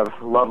a lot of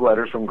love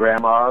letters from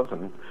grandmas,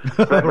 and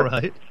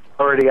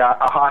already a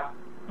hot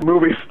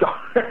movie star.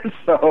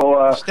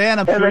 So Stan,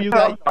 I'm sure you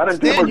got...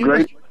 Stan, you were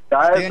great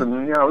guys, Stan,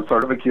 and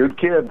sort of a cute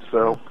kid.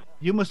 So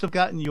you must have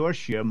gotten your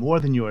share, more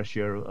than your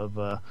share,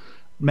 of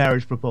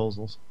marriage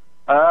proposals.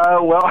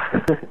 Well,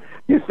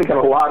 used to get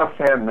a lot of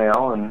fan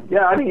mail, and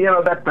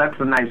that's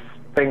the nice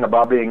thing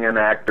about being an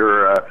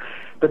actor.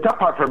 The tough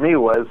part for me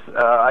was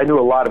I knew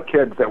a lot of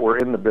kids that were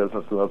in the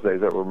business in those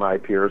days that were my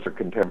peers or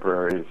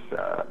contemporaries,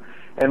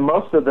 and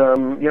most of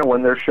them,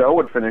 when their show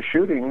would finish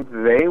shooting,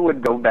 they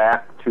would go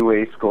back to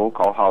a school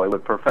called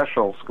Hollywood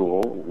Professional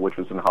School, which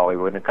was in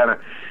Hollywood, and kind of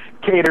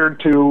catered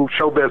to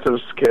show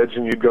business kids,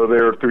 and you'd go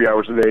there 3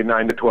 hours a day,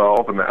 9 to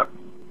 12, and that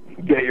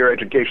get your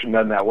education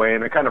done that way,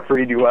 and it kind of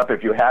freed you up.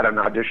 If you had an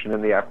audition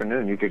in the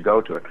afternoon, you could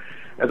go to it,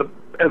 as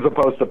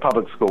opposed to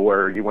public school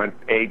where you went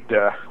 8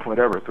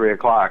 3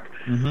 o'clock.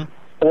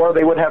 Or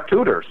they would have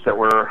tutors that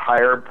were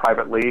hired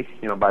privately,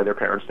 by their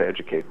parents to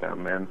educate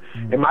them. And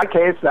in my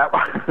case, that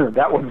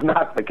was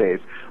not the case.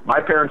 My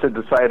parents had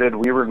decided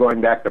we were going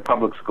back to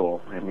public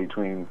school in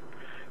between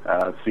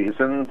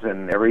seasons,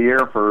 and every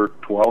year for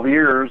 12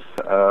 years.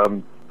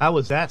 How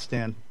was that,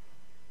 Stan?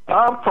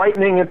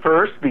 Frightening at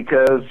first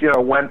because,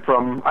 went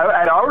from,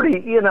 I'd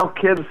already,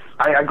 kids,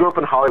 I grew up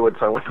in Hollywood,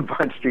 so I went to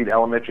Vine Street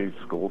Elementary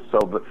School,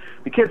 so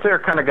the kids there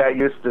kind of got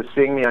used to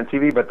seeing me on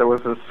TV, but there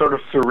was this sort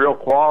of surreal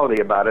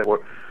quality about it, where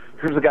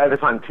here's a guy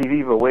that's on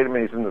TV, but wait a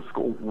minute, he's in the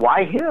school.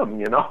 Why him,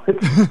 It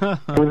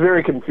was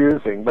very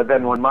confusing, but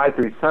then when my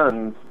 3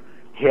 sons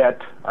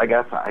hit, I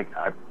guess I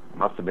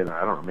must have been,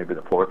 I don't know, maybe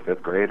the 4th,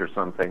 5th grade or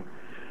something.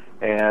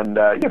 And,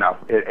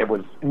 it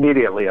was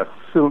immediately a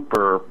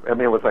super,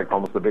 it was like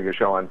almost the biggest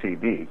show on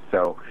TV.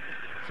 So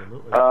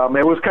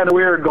it was kind of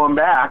weird going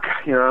back.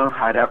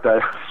 I'd have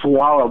to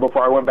swallow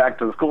before I went back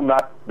to the school,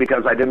 not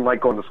because I didn't like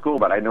going to school,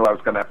 but I knew I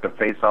was going to have to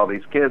face all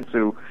these kids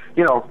who,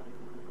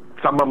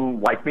 some of them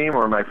like me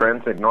or my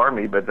friends ignore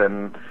me, but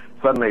then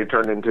suddenly it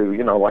turned into,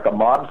 like a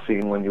mob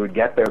scene when you would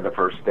get there the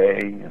first day,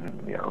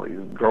 and,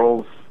 these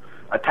girls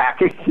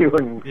attacking you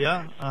and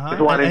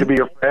just wanting to be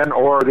your friend,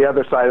 or the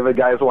other side of it,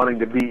 guys wanting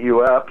to beat you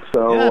up.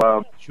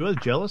 So sure,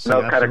 jealousy,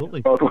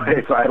 absolutely. Kind of both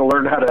ways. So I had to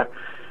learn how to,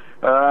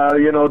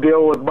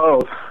 deal with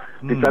both.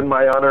 Defend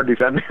my honor,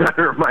 defend the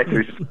honor of my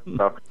two.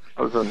 So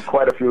I was in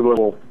quite a few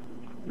little,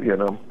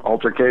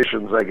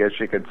 altercations, I guess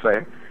you could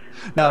say.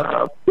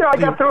 Now, I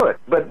got through it,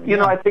 but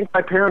I think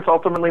my parents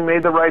ultimately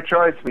made the right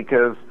choice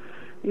because.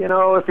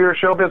 If you're a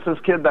show business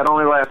kid, that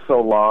only lasts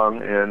so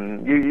long,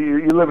 and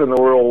you live in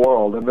the real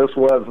world, and this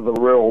was the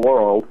real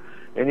world,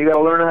 and you got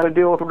to learn how to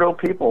deal with real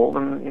people.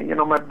 And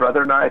my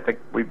brother and I think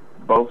we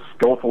both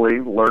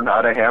skillfully learned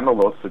how to handle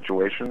those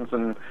situations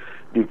and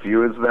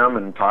diffuse them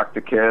and talk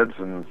to kids,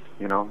 and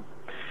I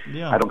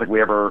don't think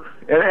we ever,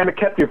 and it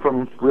kept you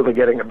from really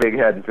getting a big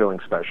head and feeling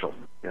special.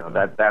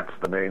 That's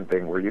the main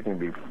thing, where you can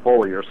be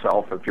full of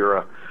yourself if you're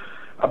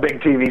a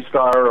big TV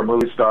star or a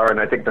movie star, and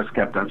I think this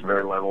kept us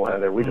very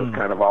level-headed. We just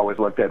kind of always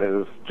looked at it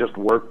as just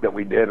work that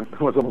we did.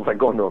 It was almost like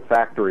going to a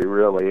factory,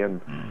 really,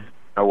 and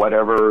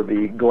whatever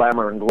the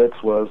glamour and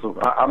glitz was,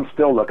 I'm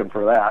still looking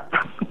for that.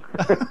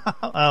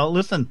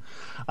 Listen,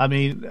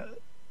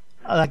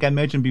 like I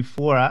mentioned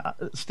before,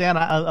 Stan,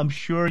 I'm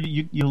sure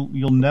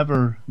you'll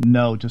never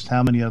know just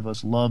how many of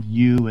us love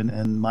you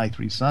and my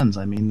 3 sons.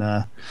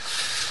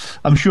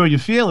 I'm sure you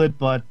feel it,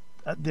 but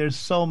there's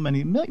so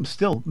many,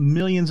 still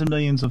millions and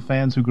millions of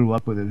fans who grew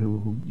up with it,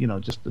 who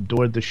just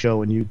adored the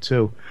show, and you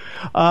too.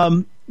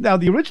 Now,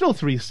 the original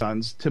 3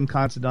 sons, Tim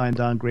Considine,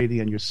 Don Grady,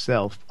 and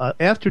yourself.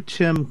 After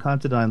Tim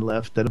Considine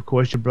left, then of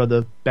course your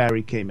brother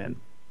Barry came in.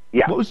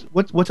 Yeah.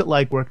 What's it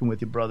like working with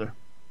your brother?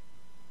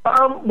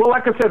 Well,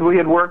 like I said, we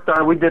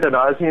did an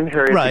Ozzie and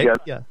Harriet together.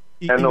 Yeah.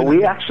 And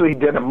we actually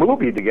did a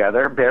movie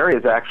together. Barry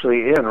is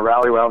actually in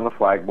Rally Round the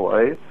Flag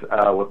Boys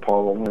with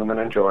Paul Newman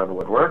and Joanne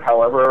Woodward.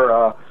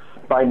 However,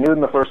 by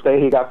noon the first day,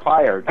 he got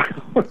fired.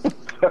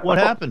 What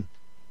happened?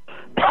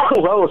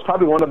 Well, it was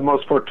probably one of the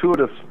most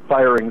fortuitous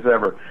firings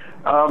ever.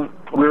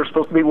 We were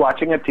supposed to be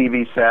watching a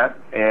TV set,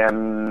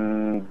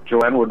 and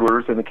Joanne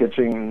Woodward was in the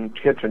kitchen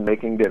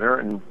making dinner,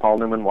 and Paul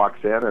Newman walks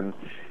in, and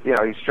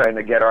he's trying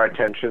to get our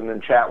attention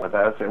and chat with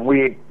us, and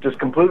we just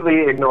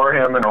completely ignore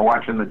him and are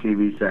watching the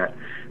TV set.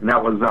 And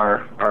that was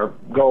our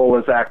goal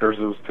as actors,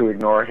 was to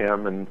ignore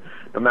him, and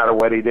no matter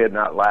what he did,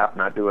 not laugh,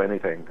 not do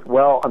anything.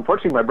 Well,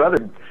 unfortunately, my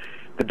brother,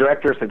 the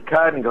director, said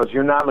cut, and goes,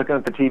 "You're not looking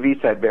at the TV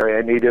set, Barry.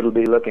 I need you to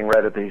be looking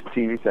right at the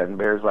TV set." And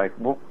Barry's like,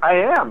 "Well, I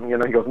am." He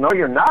goes, "No,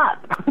 you're not."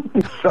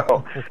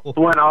 So it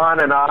went on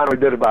and on. We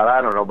did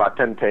about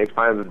 10 takes.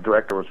 Finally, the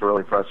director was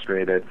really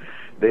frustrated.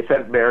 They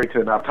sent Barry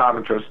to an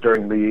optometrist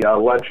during the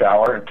lunch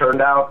hour. It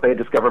turned out they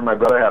discovered my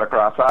brother had a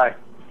cross eye.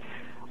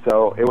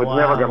 So it was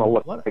never going to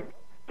look like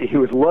he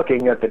was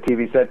looking at the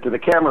TV set to the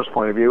camera's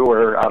point of view,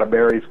 where out of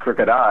Barry's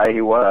crooked eye he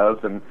was.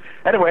 And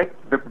anyway,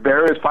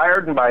 Barry was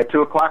fired, and by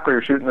 2 o'clock we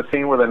were shooting a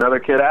scene with another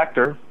kid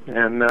actor,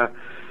 and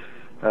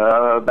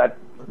that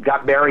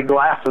got Barry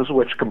glasses,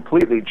 which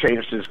completely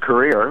changed his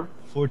career.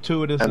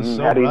 Fortuitous. And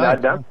so had he right.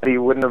 not done it, he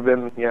wouldn't have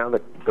been,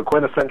 the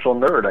quintessential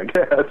nerd, I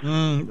guess.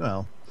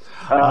 Well.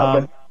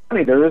 But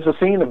funny, there is a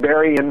scene of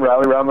Barry in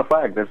Rally Around the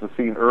Flag. There's a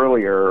scene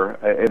earlier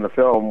in the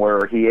film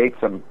where he ate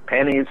some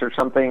pennies or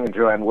something, and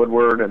Joanne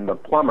Woodward and the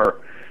plumber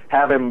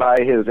have him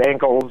by his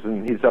ankles,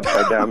 and he's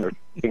upside down. They're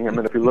eating him,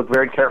 and if you look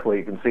very carefully,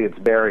 you can see it's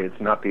Barry.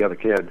 It's not the other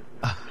kid.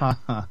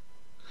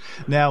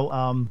 Now,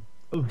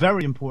 a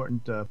very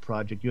important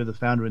project. You're the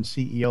founder and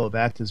CEO of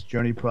Actors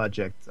Journey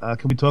Project.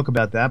 Can we talk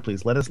about that,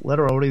 please? Let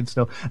our audience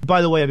know.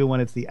 By the way,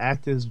 everyone, it's the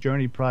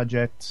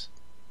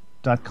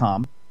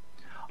actorsjourneyproject.com.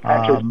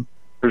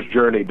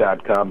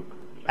 ActorsJourney.com.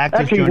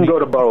 Actually, you can go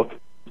to both.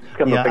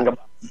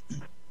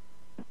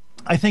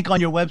 I think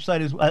on your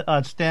website is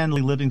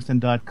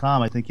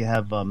STANLEYLIVINGSTON.com. I think you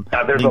have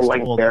there's a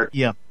link there.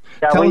 Yeah.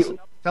 Tell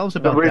us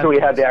about the reason that, we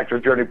had the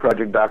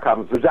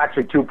ActorsJourneyProject.com is there's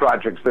actually 2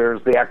 projects. There's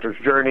the Actors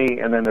Journey,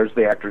 and then there's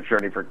the Actors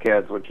Journey for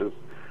Kids, which is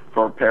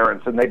for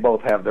parents, and they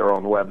both have their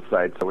own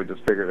website. So we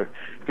just figured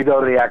if you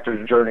go to the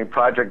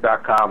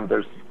ActorsJourneyProject.com,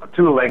 there's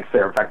 2 links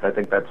there. In fact, I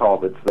think that's all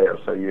that's there.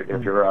 So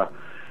if you're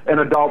an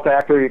adult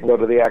actor, you can go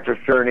to the Actors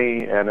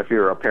Journey, and if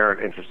you're a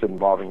parent interested in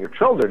involving your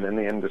children in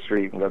the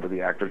industry, you can go to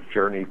the Actors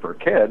Journey for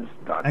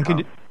Kids.com.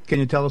 And can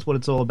you tell us what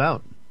it's all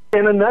about?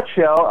 In a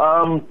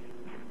nutshell,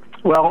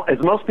 well, as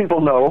most people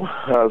know,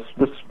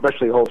 this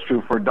especially holds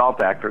true for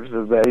adult actors,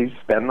 is they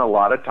spend a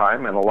lot of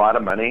time and a lot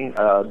of money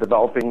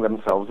developing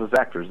themselves as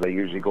actors. They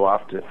usually go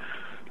off to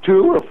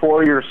 2 or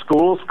 4-year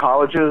schools,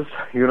 colleges,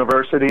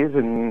 universities,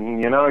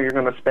 and you're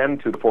going to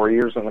spend 2 to 4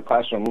 years in the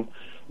classroom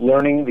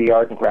learning the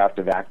art and craft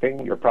of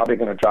acting. You're probably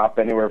going to drop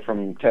anywhere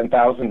from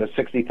 $10,000 to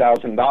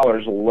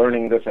 $60,000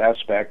 learning this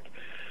aspect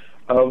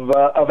of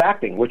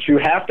acting, which you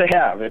have to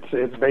have.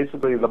 It's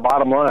basically the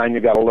bottom line.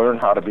 You got to learn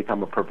how to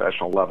become a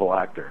professional level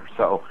actor.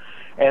 So,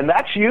 and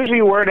that's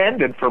usually where it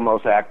ended for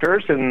most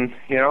actors. And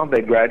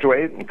they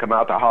graduate and come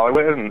out to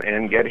Hollywood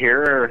and get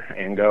here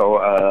and go,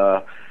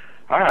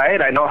 all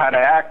right, I know how to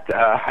act.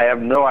 I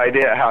have no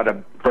idea how to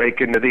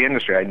break into the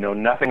industry. I know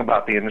nothing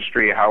about the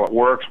industry, how it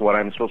works, what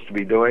I'm supposed to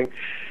be doing.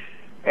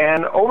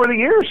 And over the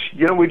years,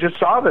 we just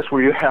saw this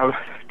where you have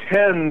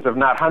tens, if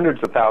not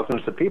hundreds of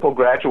thousands of people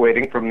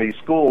graduating from these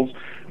schools,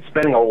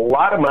 spending a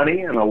lot of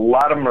money, and a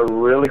lot of them are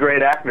really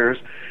great actors,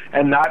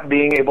 and not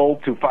being able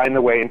to find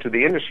their way into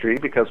the industry,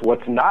 because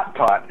what's not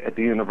taught at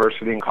the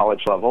university and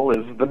college level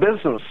is the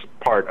business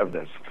part of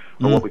this,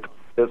 or what we call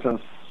business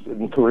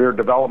and career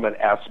development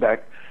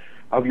aspect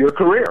of your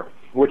career,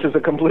 which is a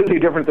completely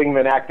different thing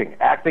than acting.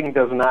 Acting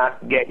does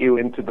not get you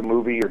into the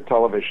movie or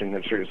television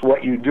industry. It's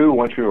what you do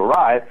once you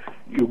arrive,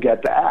 you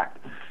get to act.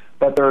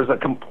 But there's a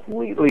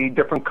completely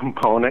different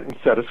component and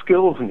set of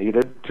skills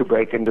needed to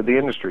break into the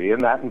industry,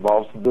 and that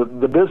involves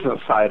the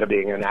business side of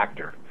being an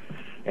actor.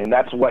 And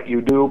that's what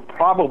you do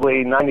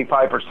probably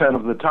 95%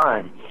 of the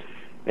time.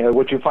 And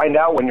what you find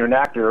out when you're an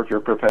actor, if you're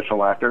a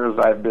professional actor, as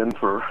I've been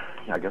for,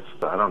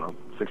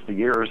 60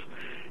 years,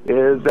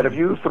 is that if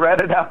you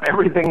threaded up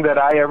everything that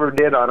I ever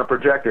did on a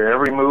projector,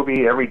 every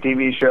movie, every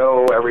TV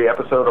show, every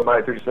episode of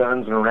My 3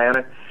 Sons, and ran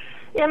it,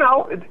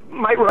 it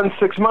might run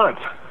 6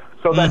 months.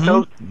 So that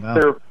shows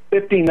there are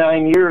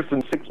 59 years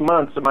and 6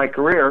 months of my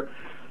career,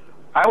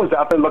 I was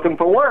out there looking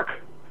for work.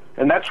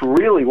 And that's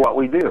really what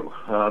we do.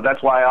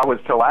 That's why I always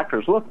tell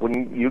actors, look,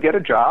 when you get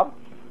a job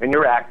and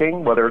you're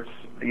acting, whether it's,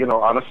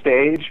 on a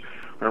stage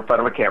or in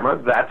front of a camera,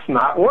 that's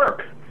not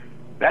work.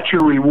 That's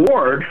your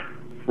reward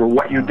for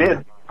what you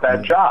did,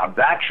 that job.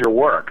 That's your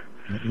work.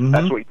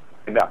 That's what you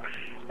find out.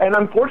 And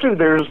unfortunately,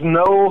 there's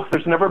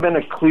never been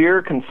a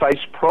clear, concise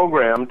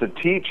program to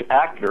teach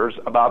actors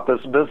about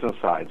this business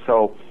side.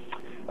 So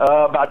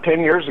about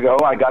 10 years ago,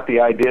 I got the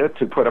idea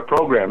to put a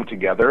program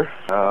together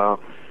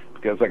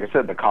because, like I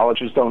said, the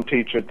colleges don't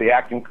teach it, the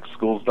acting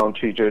schools don't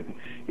teach it.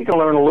 You can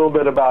learn a little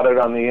bit about it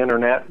on the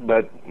internet,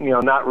 but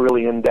not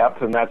really in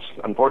depth. And that's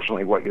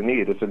unfortunately what you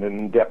need is an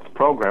in-depth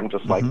program,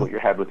 just like what you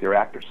had with your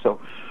actors. So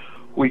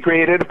we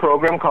created a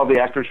program called the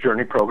Actors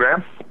Journey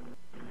Program,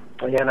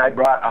 And I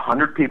brought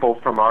 100 people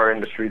from our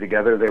industry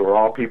together. They were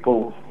all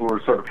people who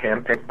were sort of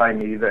handpicked by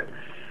me that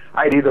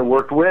I'd either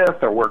worked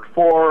with or worked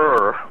for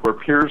or were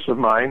peers of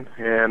mine,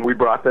 and we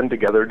brought them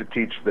together to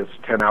teach this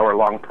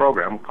 10-hour-long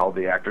program called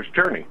The Actor's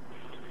Journey,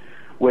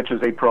 which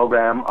is a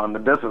program on the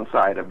business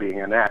side of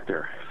being an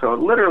actor. So it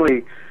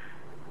literally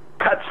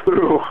cuts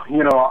through,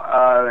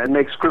 and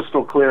makes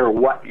crystal clear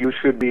what you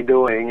should be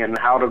doing and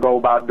how to go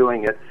about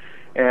doing it.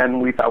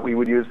 And we thought we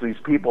would use these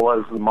people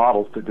as the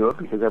models to do it,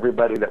 because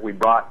everybody that we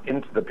brought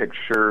into the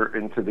picture,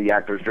 into the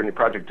Actor's Journey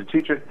project to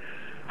teach it,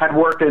 had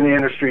worked in the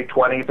industry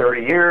 20,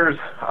 30 years.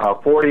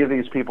 40 of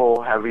these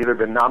people have either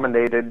been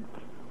nominated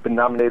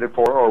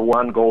for or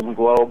won Golden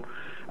Globe,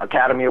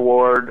 Academy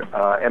Award,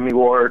 Emmy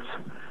Awards.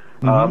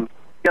 Mm-hmm.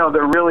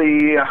 They're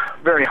really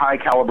very high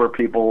caliber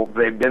people.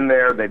 They've been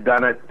there, they've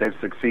done it, they've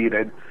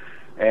succeeded,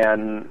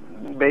 and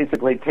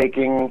basically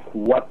taking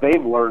what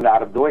they've learned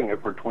out of doing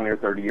it for 20 or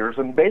 30 years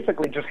and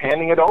basically just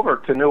handing it over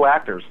to new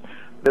actors.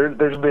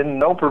 There's been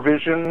no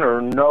provision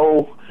or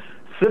no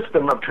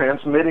system of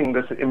transmitting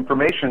this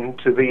information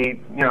to the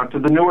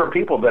newer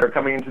people that are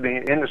coming into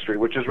the industry,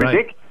 which is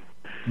ridiculous,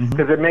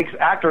 because it makes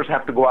actors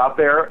have to go out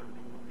there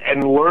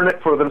and learn it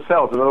for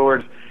themselves. In other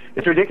words,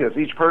 it's ridiculous.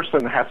 Each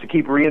person has to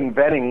keep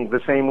reinventing the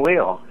same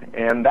wheel,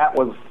 and that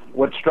was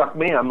what struck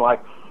me. I'm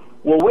like,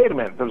 well, wait a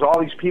minute. There's all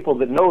these people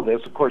that know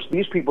this. Of course,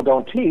 these people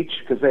don't teach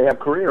because they have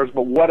careers,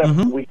 but what if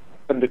we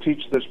get them to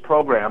teach this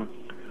program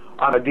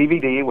on a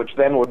DVD, which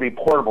then would be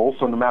portable,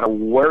 so no matter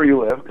where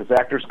you live, because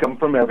actors come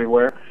from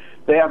everywhere,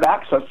 they have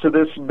access to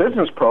this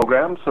business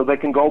program so they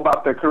can go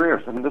about their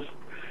careers. And this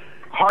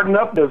hard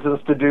enough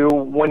business to do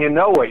when you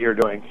know what you're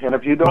doing. And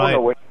if you don't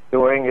know what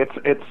you're doing,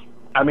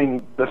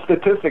 the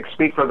statistics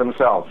speak for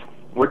themselves.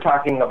 We're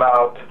talking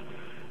about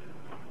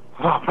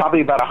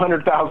probably about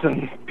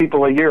 100,000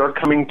 people a year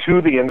coming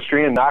to the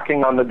industry and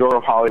knocking on the door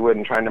of Hollywood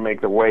and trying to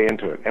make their way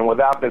into it. And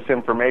without this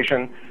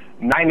information,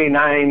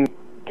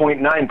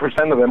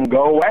 99.9% of them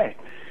go away.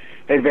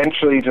 They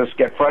eventually just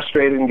get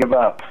frustrated and give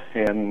up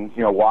and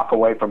walk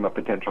away from a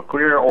potential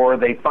career, or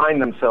they find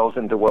themselves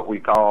into what we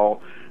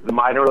call the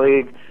minor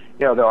league.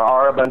 There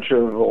are a bunch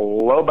of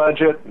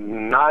low-budget,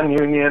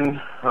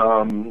 non-union,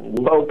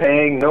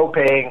 low-paying,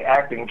 no-paying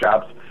acting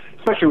jobs,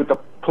 especially with the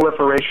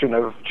proliferation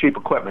of cheap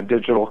equipment,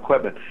 digital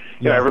equipment.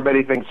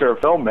 Everybody thinks they're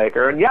a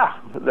filmmaker, and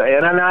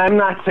and I'm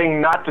not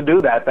saying not to do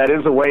that. That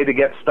is a way to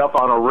get stuff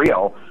on a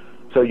reel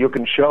so you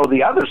can show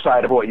the other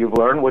side of what you've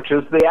learned, which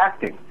is the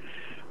acting.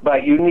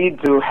 But you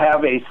need to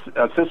have a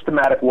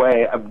systematic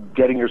way of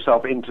getting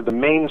yourself into the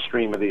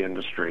mainstream of the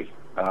industry,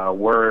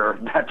 where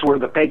that's where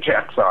the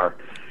paychecks are.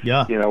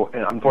 Yeah.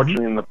 And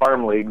unfortunately in the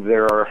farm league,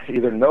 there are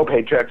either no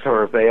paychecks,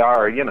 or if they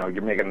are,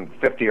 you're making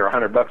 $50 or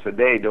 $100 a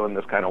day doing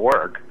this kind of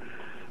work.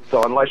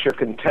 So unless you're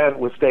content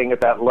with staying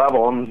at that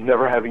level and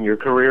never having your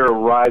career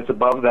rise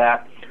above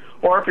that,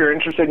 or if you're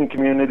interested in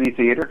community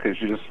theater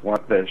because you just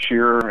want the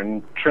sheer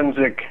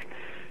intrinsic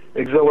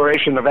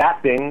exhilaration of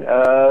acting,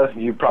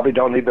 you probably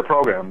don't need the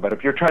program. But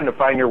if you're trying to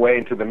find your way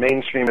into the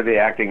mainstream of the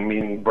acting,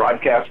 meaning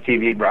broadcast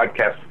TV,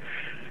 broadcast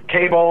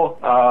cable,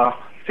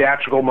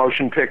 theatrical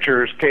motion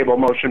pictures, cable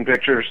motion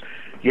pictures,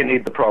 you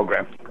need the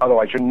program.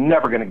 Otherwise, you're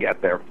never going to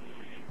get there.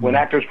 When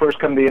actors first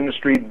come to the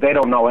industry, they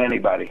don't know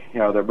anybody.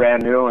 They're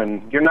brand new,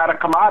 and you're not a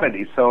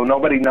commodity, so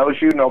nobody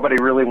knows you, nobody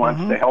really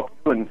wants to help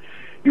you, and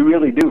you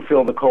really do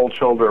feel the cold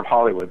shoulder of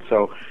Hollywood.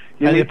 So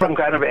you need some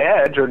kind of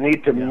edge, or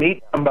need to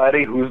meet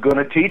somebody who's going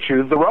to teach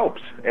you the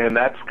ropes, and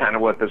that's kind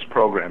of what this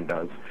program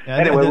does.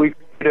 Anyway, we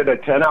created a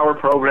 10-hour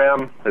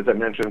program, as I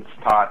mentioned,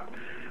 it's taught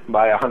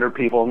by 100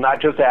 people, not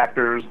just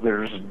actors.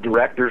 There's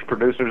directors,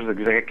 producers,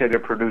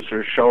 executive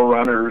producers,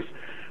 showrunners,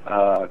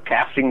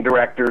 casting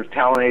directors,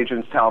 talent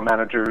agents, talent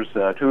managers.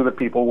 Two of the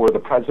people were the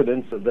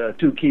presidents of the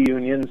two key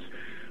unions.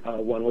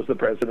 One was the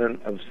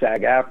president of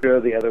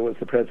SAG-AFTRA, the other was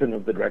the president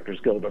of the Directors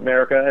Guild of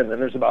America, and then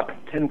there's about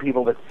 10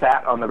 people that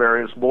sat on the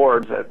various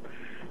boards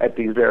at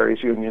these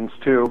various unions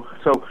too.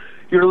 So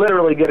you're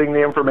literally getting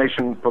the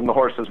information from the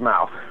horse's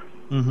mouth.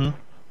 Mm-hmm.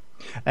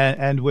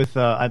 And with,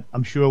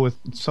 I'm sure with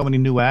so many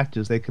new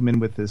actors, they come in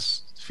with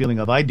this feeling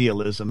of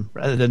idealism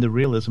rather than the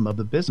realism of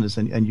the business,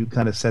 and you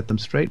kind of set them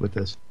straight with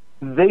this.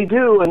 They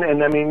do,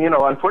 and I mean,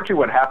 unfortunately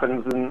what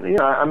happens, and,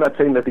 I'm not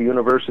saying that the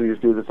universities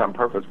do this on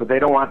purpose, but they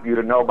don't want you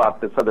to know about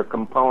this other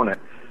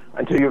component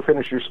until you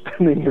finish your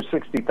spending your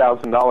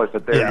 $60,000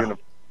 at their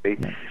university.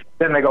 Yeah.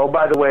 Then they go,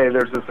 by the way,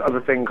 there's this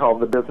other thing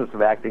called the business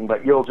of acting,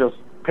 but you'll just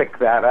pick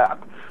that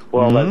up.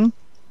 Well,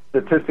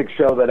 statistics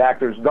show that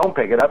actors don't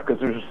pick it up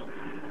because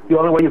the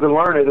only way you can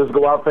learn it is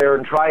go out there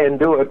and try and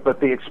do it,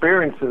 but the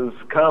experiences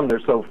they're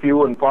so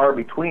few and far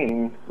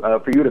between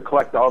for you to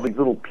collect all these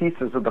little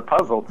pieces of the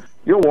puzzle.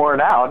 You're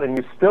worn out, and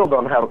you still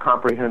don't have a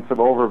comprehensive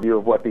overview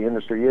of what the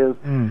industry is,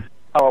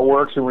 how it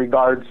works in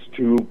regards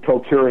to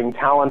procuring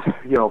talent,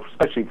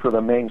 especially for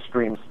the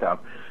mainstream stuff.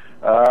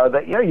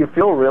 You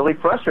feel really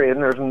frustrated,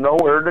 and there's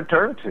nowhere to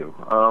turn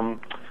to.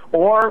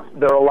 Or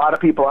there are a lot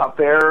of people out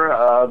there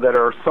that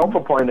are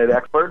self-appointed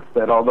experts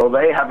that, although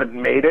they haven't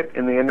made it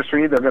in the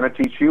industry, they're going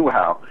to teach you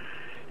how.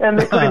 And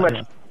they pretty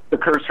much the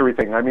cursory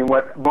thing. I mean,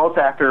 what most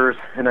actors,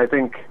 and I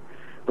think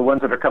the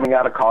ones that are coming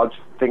out of college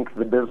think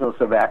the business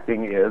of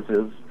acting is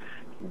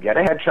get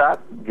a headshot,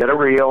 get a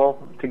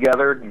reel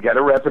together, get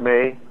a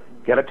resume,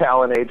 get a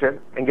talent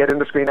agent, and get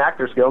into Screen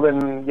Actors Guild,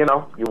 and, you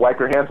wipe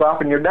your hands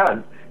off and you're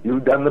done.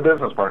 You've done the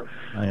business part.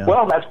 Oh, yeah.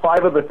 Well, that's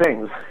 5 of the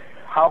things.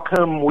 How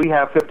come we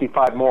have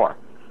 55 more?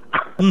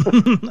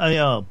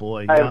 Oh,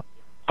 boy. Yeah.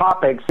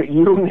 Topics that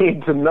you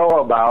need to know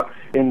about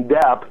in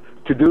depth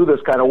to do this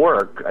kind of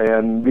work,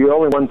 and the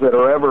only ones that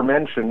are ever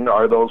mentioned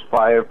are those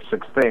 5,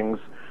 6 things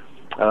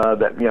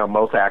that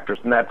most actors,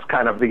 and that's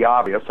kind of the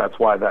obvious. That's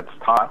why that's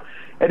taught,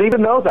 and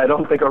even those I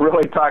don't think are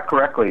really taught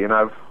correctly. And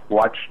I've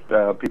watched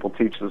people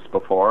teach this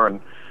before, and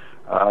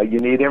you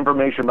need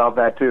information about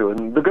that too.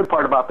 And the good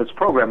part about this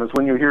program is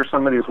when you hear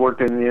somebody who's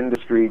worked in the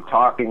industry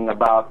talking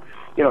about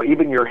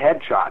even your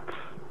headshots.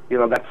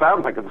 That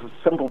sounds like it's a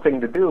simple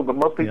thing to do, but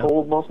most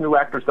people, most new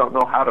actors don't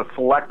know how to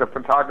select a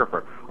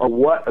photographer or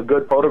what a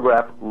good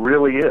photograph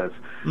really is.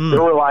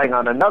 They're relying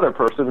on another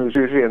person who's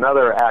usually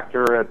another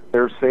actor at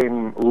their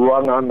same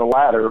rung on the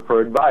ladder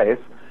for advice,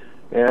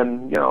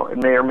 and, it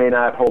may or may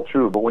not hold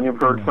true. But when you've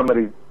heard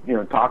somebody,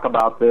 talk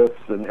about this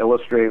and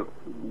illustrate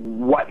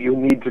what you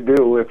need to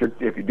do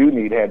if you do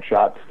need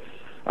headshots,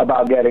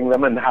 about getting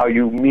them and how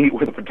you meet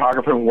with a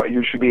photographer and what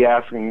you should be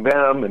asking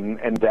them,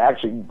 and to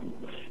actually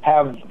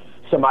have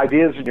some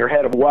ideas in your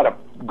head of what a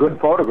good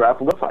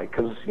photograph looks like.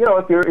 Because,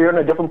 if you're in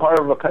a different part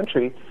of the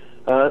country,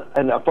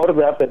 and a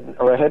photograph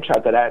or a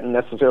headshot that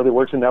necessarily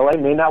works in L.A.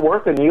 may not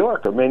work in New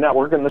York or may not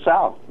work in the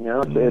South.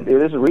 It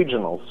is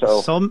regional.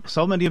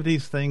 So many of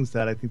these things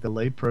that I think the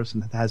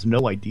layperson has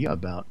no idea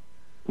about.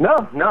 No.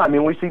 I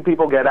mean, we see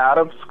people get out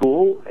of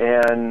school,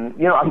 and,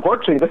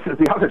 unfortunately, this is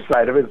the other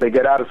side of it, is they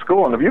get out of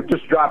school, and if you've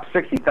just dropped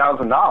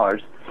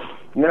 $60,000,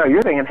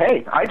 you're thinking,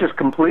 hey, I just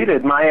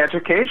completed my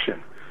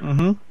education.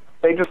 Mm-hmm.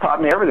 They just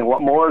taught me everything.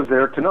 What more is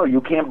there to know?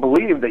 You can't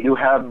believe that you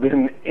have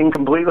been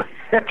incompletely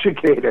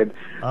educated.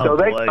 Oh,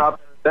 so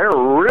they're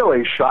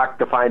really shocked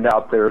to find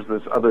out there's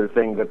this other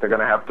thing that they're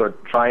going to have to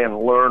try and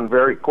learn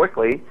very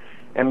quickly.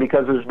 And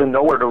because there's been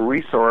nowhere to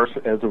resource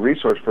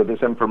for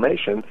this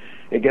information,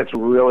 it gets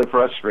really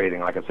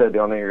frustrating. Like I said, the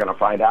only thing you're going to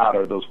find out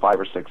are those 5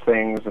 or 6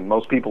 things, and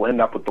most people end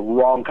up with the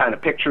wrong kind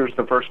of pictures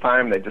the first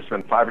time. They just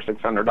spend $500 or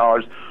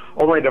 $600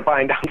 only to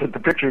find out that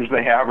the pictures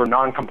they have are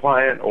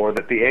non-compliant or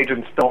that the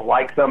agents don't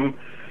like them.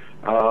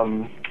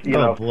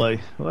 Boy,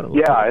 what a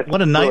it's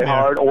nightmare. Really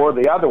hard. Or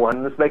the other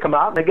one is they come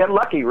out and they get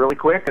lucky really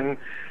quick, and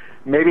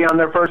maybe on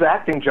their first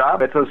acting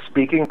job, it's a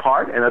speaking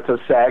part, and it's a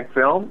SAG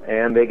film,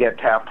 and they get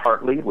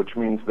Taft-Hartley, which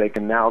means they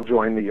can now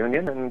join the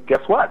union, and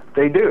guess what?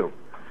 They do,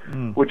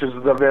 which is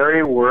the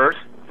very worst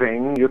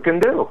thing you can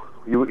do.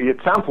 It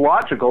sounds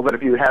logical that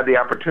if you had the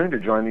opportunity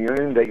to join the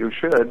union that you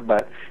should,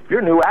 but if you're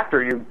a new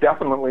actor, you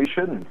definitely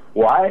shouldn't.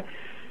 Why?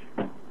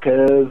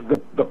 Because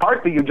the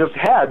part that you just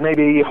had,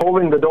 maybe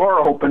holding the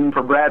door open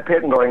for Brad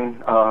Pitt and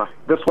going,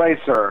 this way,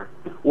 sir.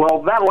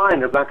 Well, that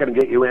line is not going to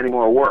get you any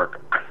more work.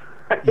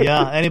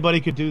 Yeah, anybody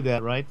could do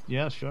that, right?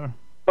 Yeah, sure.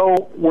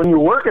 So when you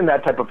work in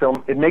that type of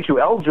film, it makes you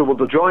eligible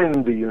to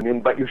join the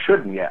union, but you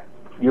shouldn't yet.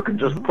 You can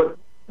just put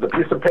the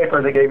piece of paper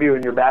they gave you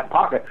in your back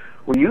pocket.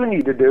 What you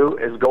need to do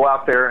is go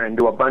out there and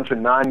do a bunch of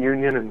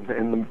non-union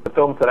and the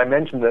films that I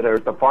mentioned that are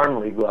at the farm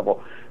league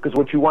level. Because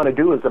what you want to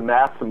do is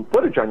amass some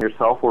footage on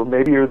yourself where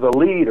maybe you're the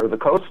lead or the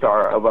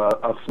co-star of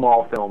a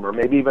small film, or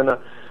maybe even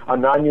a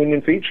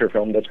non-union feature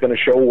film that's going to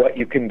show what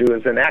you can do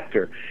as an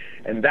actor.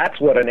 And that's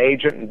what an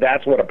agent and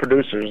that's what a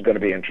producer is going to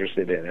be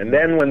interested in. And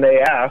then when they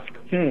ask,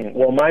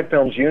 well, my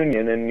film's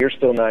union and you're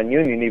still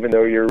non-union, even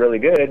though you're really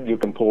good, you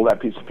can pull that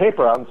piece of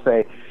paper out and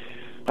say,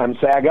 I'm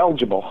SAG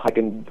eligible. I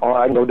can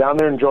go down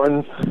there and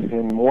join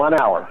in 1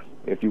 hour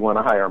if you want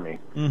to hire me.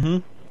 Mm-hmm.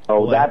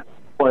 So that's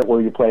the point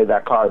where you play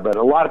that card. But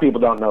a lot of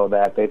people don't know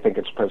that. They think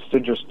it's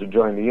prestigious to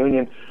join the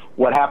union.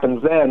 What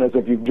happens then is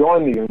if you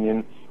join the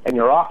union and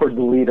you're offered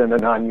the lead in a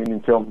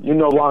non-union film, you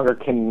no longer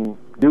can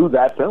do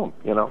that film,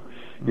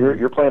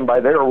 You're playing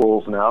by their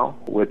rules now,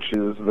 which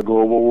is the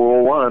global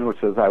rule 1, which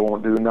says I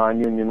won't do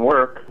non-union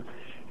work.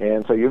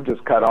 And so you've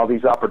just cut all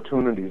these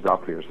opportunities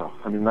off for yourself.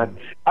 I mean,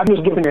 I'm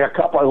just giving you a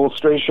couple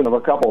illustration of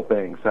a couple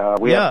things.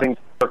 We have things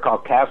that are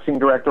called casting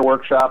director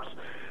workshops,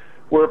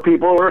 where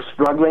people are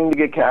struggling to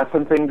get cast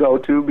and thing go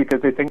to because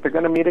they think they're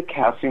going to meet a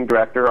casting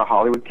director, a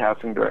Hollywood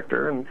casting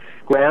director. And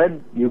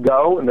granted, you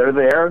go and they're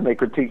there and they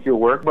critique your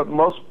work, but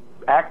most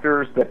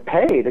actors that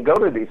pay to go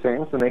to these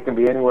things, and they can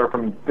be anywhere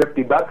from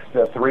 $50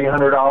 to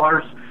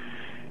 $300,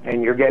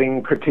 and you're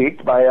getting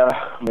critiqued by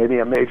maybe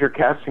a major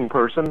casting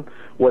person.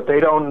 What they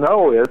don't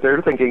know is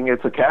they're thinking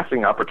it's a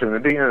casting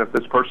opportunity, and if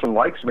this person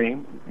likes me,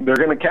 they're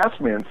going to cast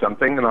me in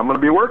something, and I'm going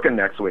to be working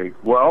next week.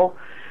 Well,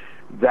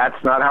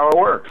 that's not how it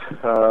works.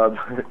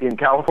 In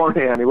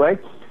California, anyway,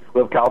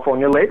 we have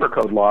California labor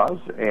code laws,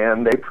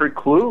 and they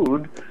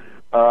preclude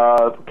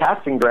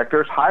casting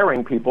directors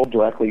hiring people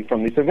directly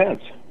from these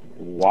events.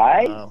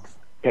 Why?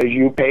 Because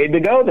you paid to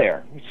go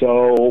there.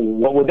 So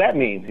what would that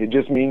mean? It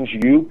just means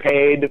you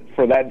paid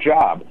for that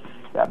job.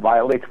 That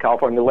violates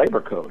California labor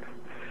code.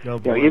 Oh,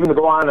 you know, even to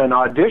go on an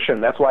audition,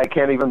 that's why it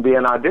can't even be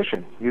an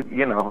audition.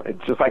 You know, it's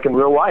just like in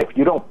real life.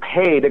 You don't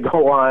pay to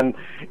go on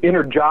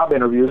job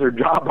interviews or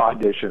job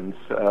auditions.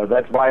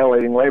 That's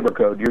violating labor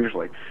code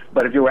usually.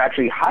 But if you were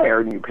actually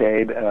hired and you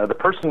paid, the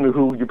person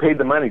who you paid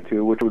the money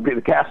to, which would be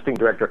the casting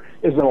director,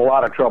 is in a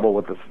lot of trouble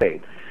with the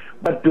state.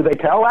 But do they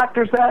tell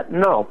actors that?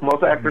 No.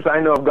 Most actors I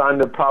know have gone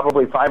to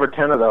probably 5 or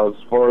 10 of those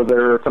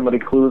before somebody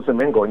clues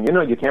them in going, you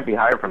know, you can't be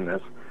hired from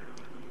this.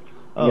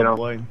 Oh, you know,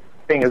 boy.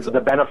 Thing is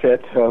the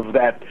benefit of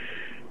that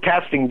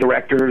casting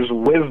director's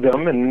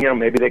wisdom, and you know,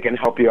 maybe they can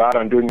help you out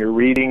on doing your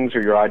readings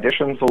or your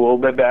auditions a little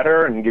bit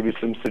better and give you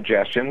some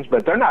suggestions,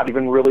 but they're not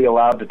even really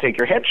allowed to take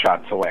your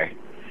headshots away.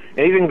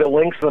 Anything that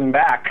links them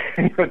back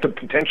to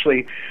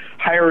potentially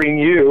hiring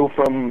you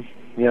from,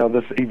 you know,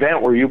 this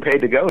event where you paid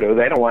to go to,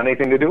 they don't want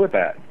anything to do with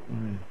that.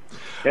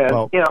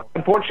 And, you know,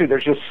 unfortunately,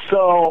 there's just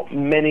so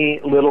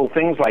many little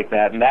things like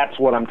that, and that's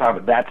what I'm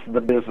talking about. That's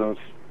the business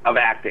of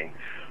acting.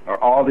 Or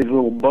all these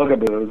little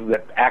bugaboos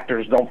that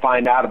actors don't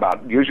find out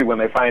about. Usually when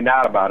they find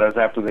out about it is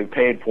after they've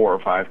paid 4 or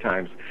 5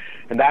 times.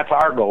 And that's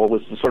our goal,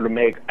 is to sort of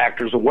make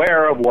actors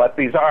aware of what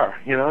these are.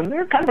 You know, and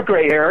they're kind of a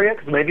gray area,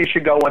 because maybe you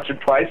should go once or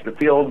twice to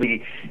feel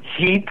the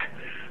heat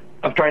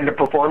of trying to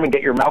perform and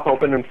get your mouth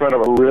open in front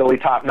of a really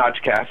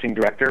top-notch casting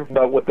director,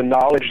 but with the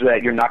knowledge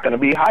that you're not going to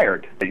be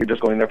hired, that you're just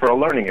going there for a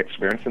learning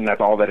experience, and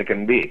that's all that it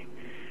can be.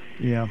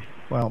 Yeah,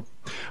 well,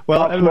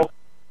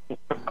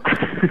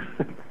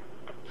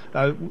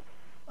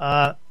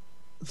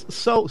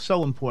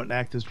 so important,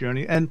 actor's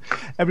journey. And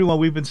everyone,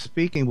 we've been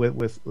speaking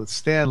with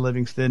Stan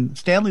Livingston,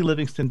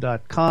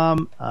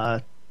 STANLEYLIVINGSTON.com,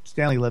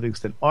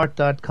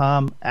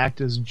 STANLEYLIVINGSTONArt.com,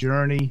 actor's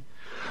journey.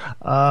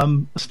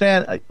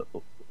 Stan,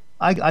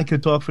 I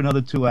could talk for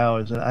another 2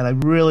 hours, and I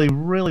really,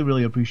 really,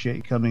 really appreciate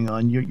you coming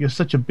on. You're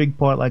such a big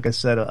part, like I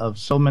said, of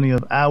so many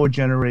of our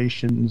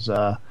generations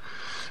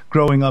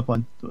growing up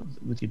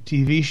with your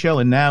TV show,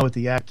 and now with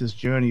the actor's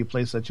journey. You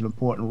play such an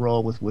important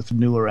role with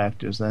newer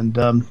actors, and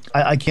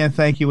I can't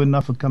thank you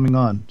enough for coming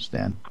on,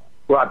 Stan.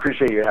 Well, I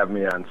appreciate you having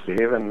me on,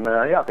 Steve, and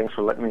yeah, thanks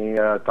for letting me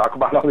talk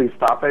about all these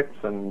topics,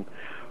 and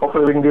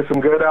hopefully we can do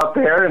some good out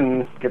there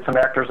and get some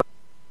actors on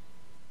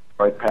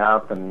the right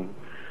path. And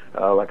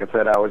like I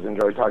said, I always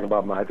enjoy talking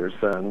about my 3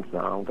 sons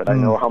now that I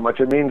know how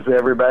much it means to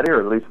everybody, or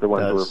at least the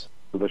ones who are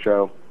to the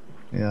show.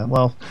 Yeah,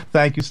 well,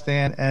 thank you,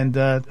 Stan, and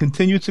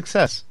continued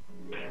success.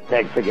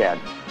 Thanks again.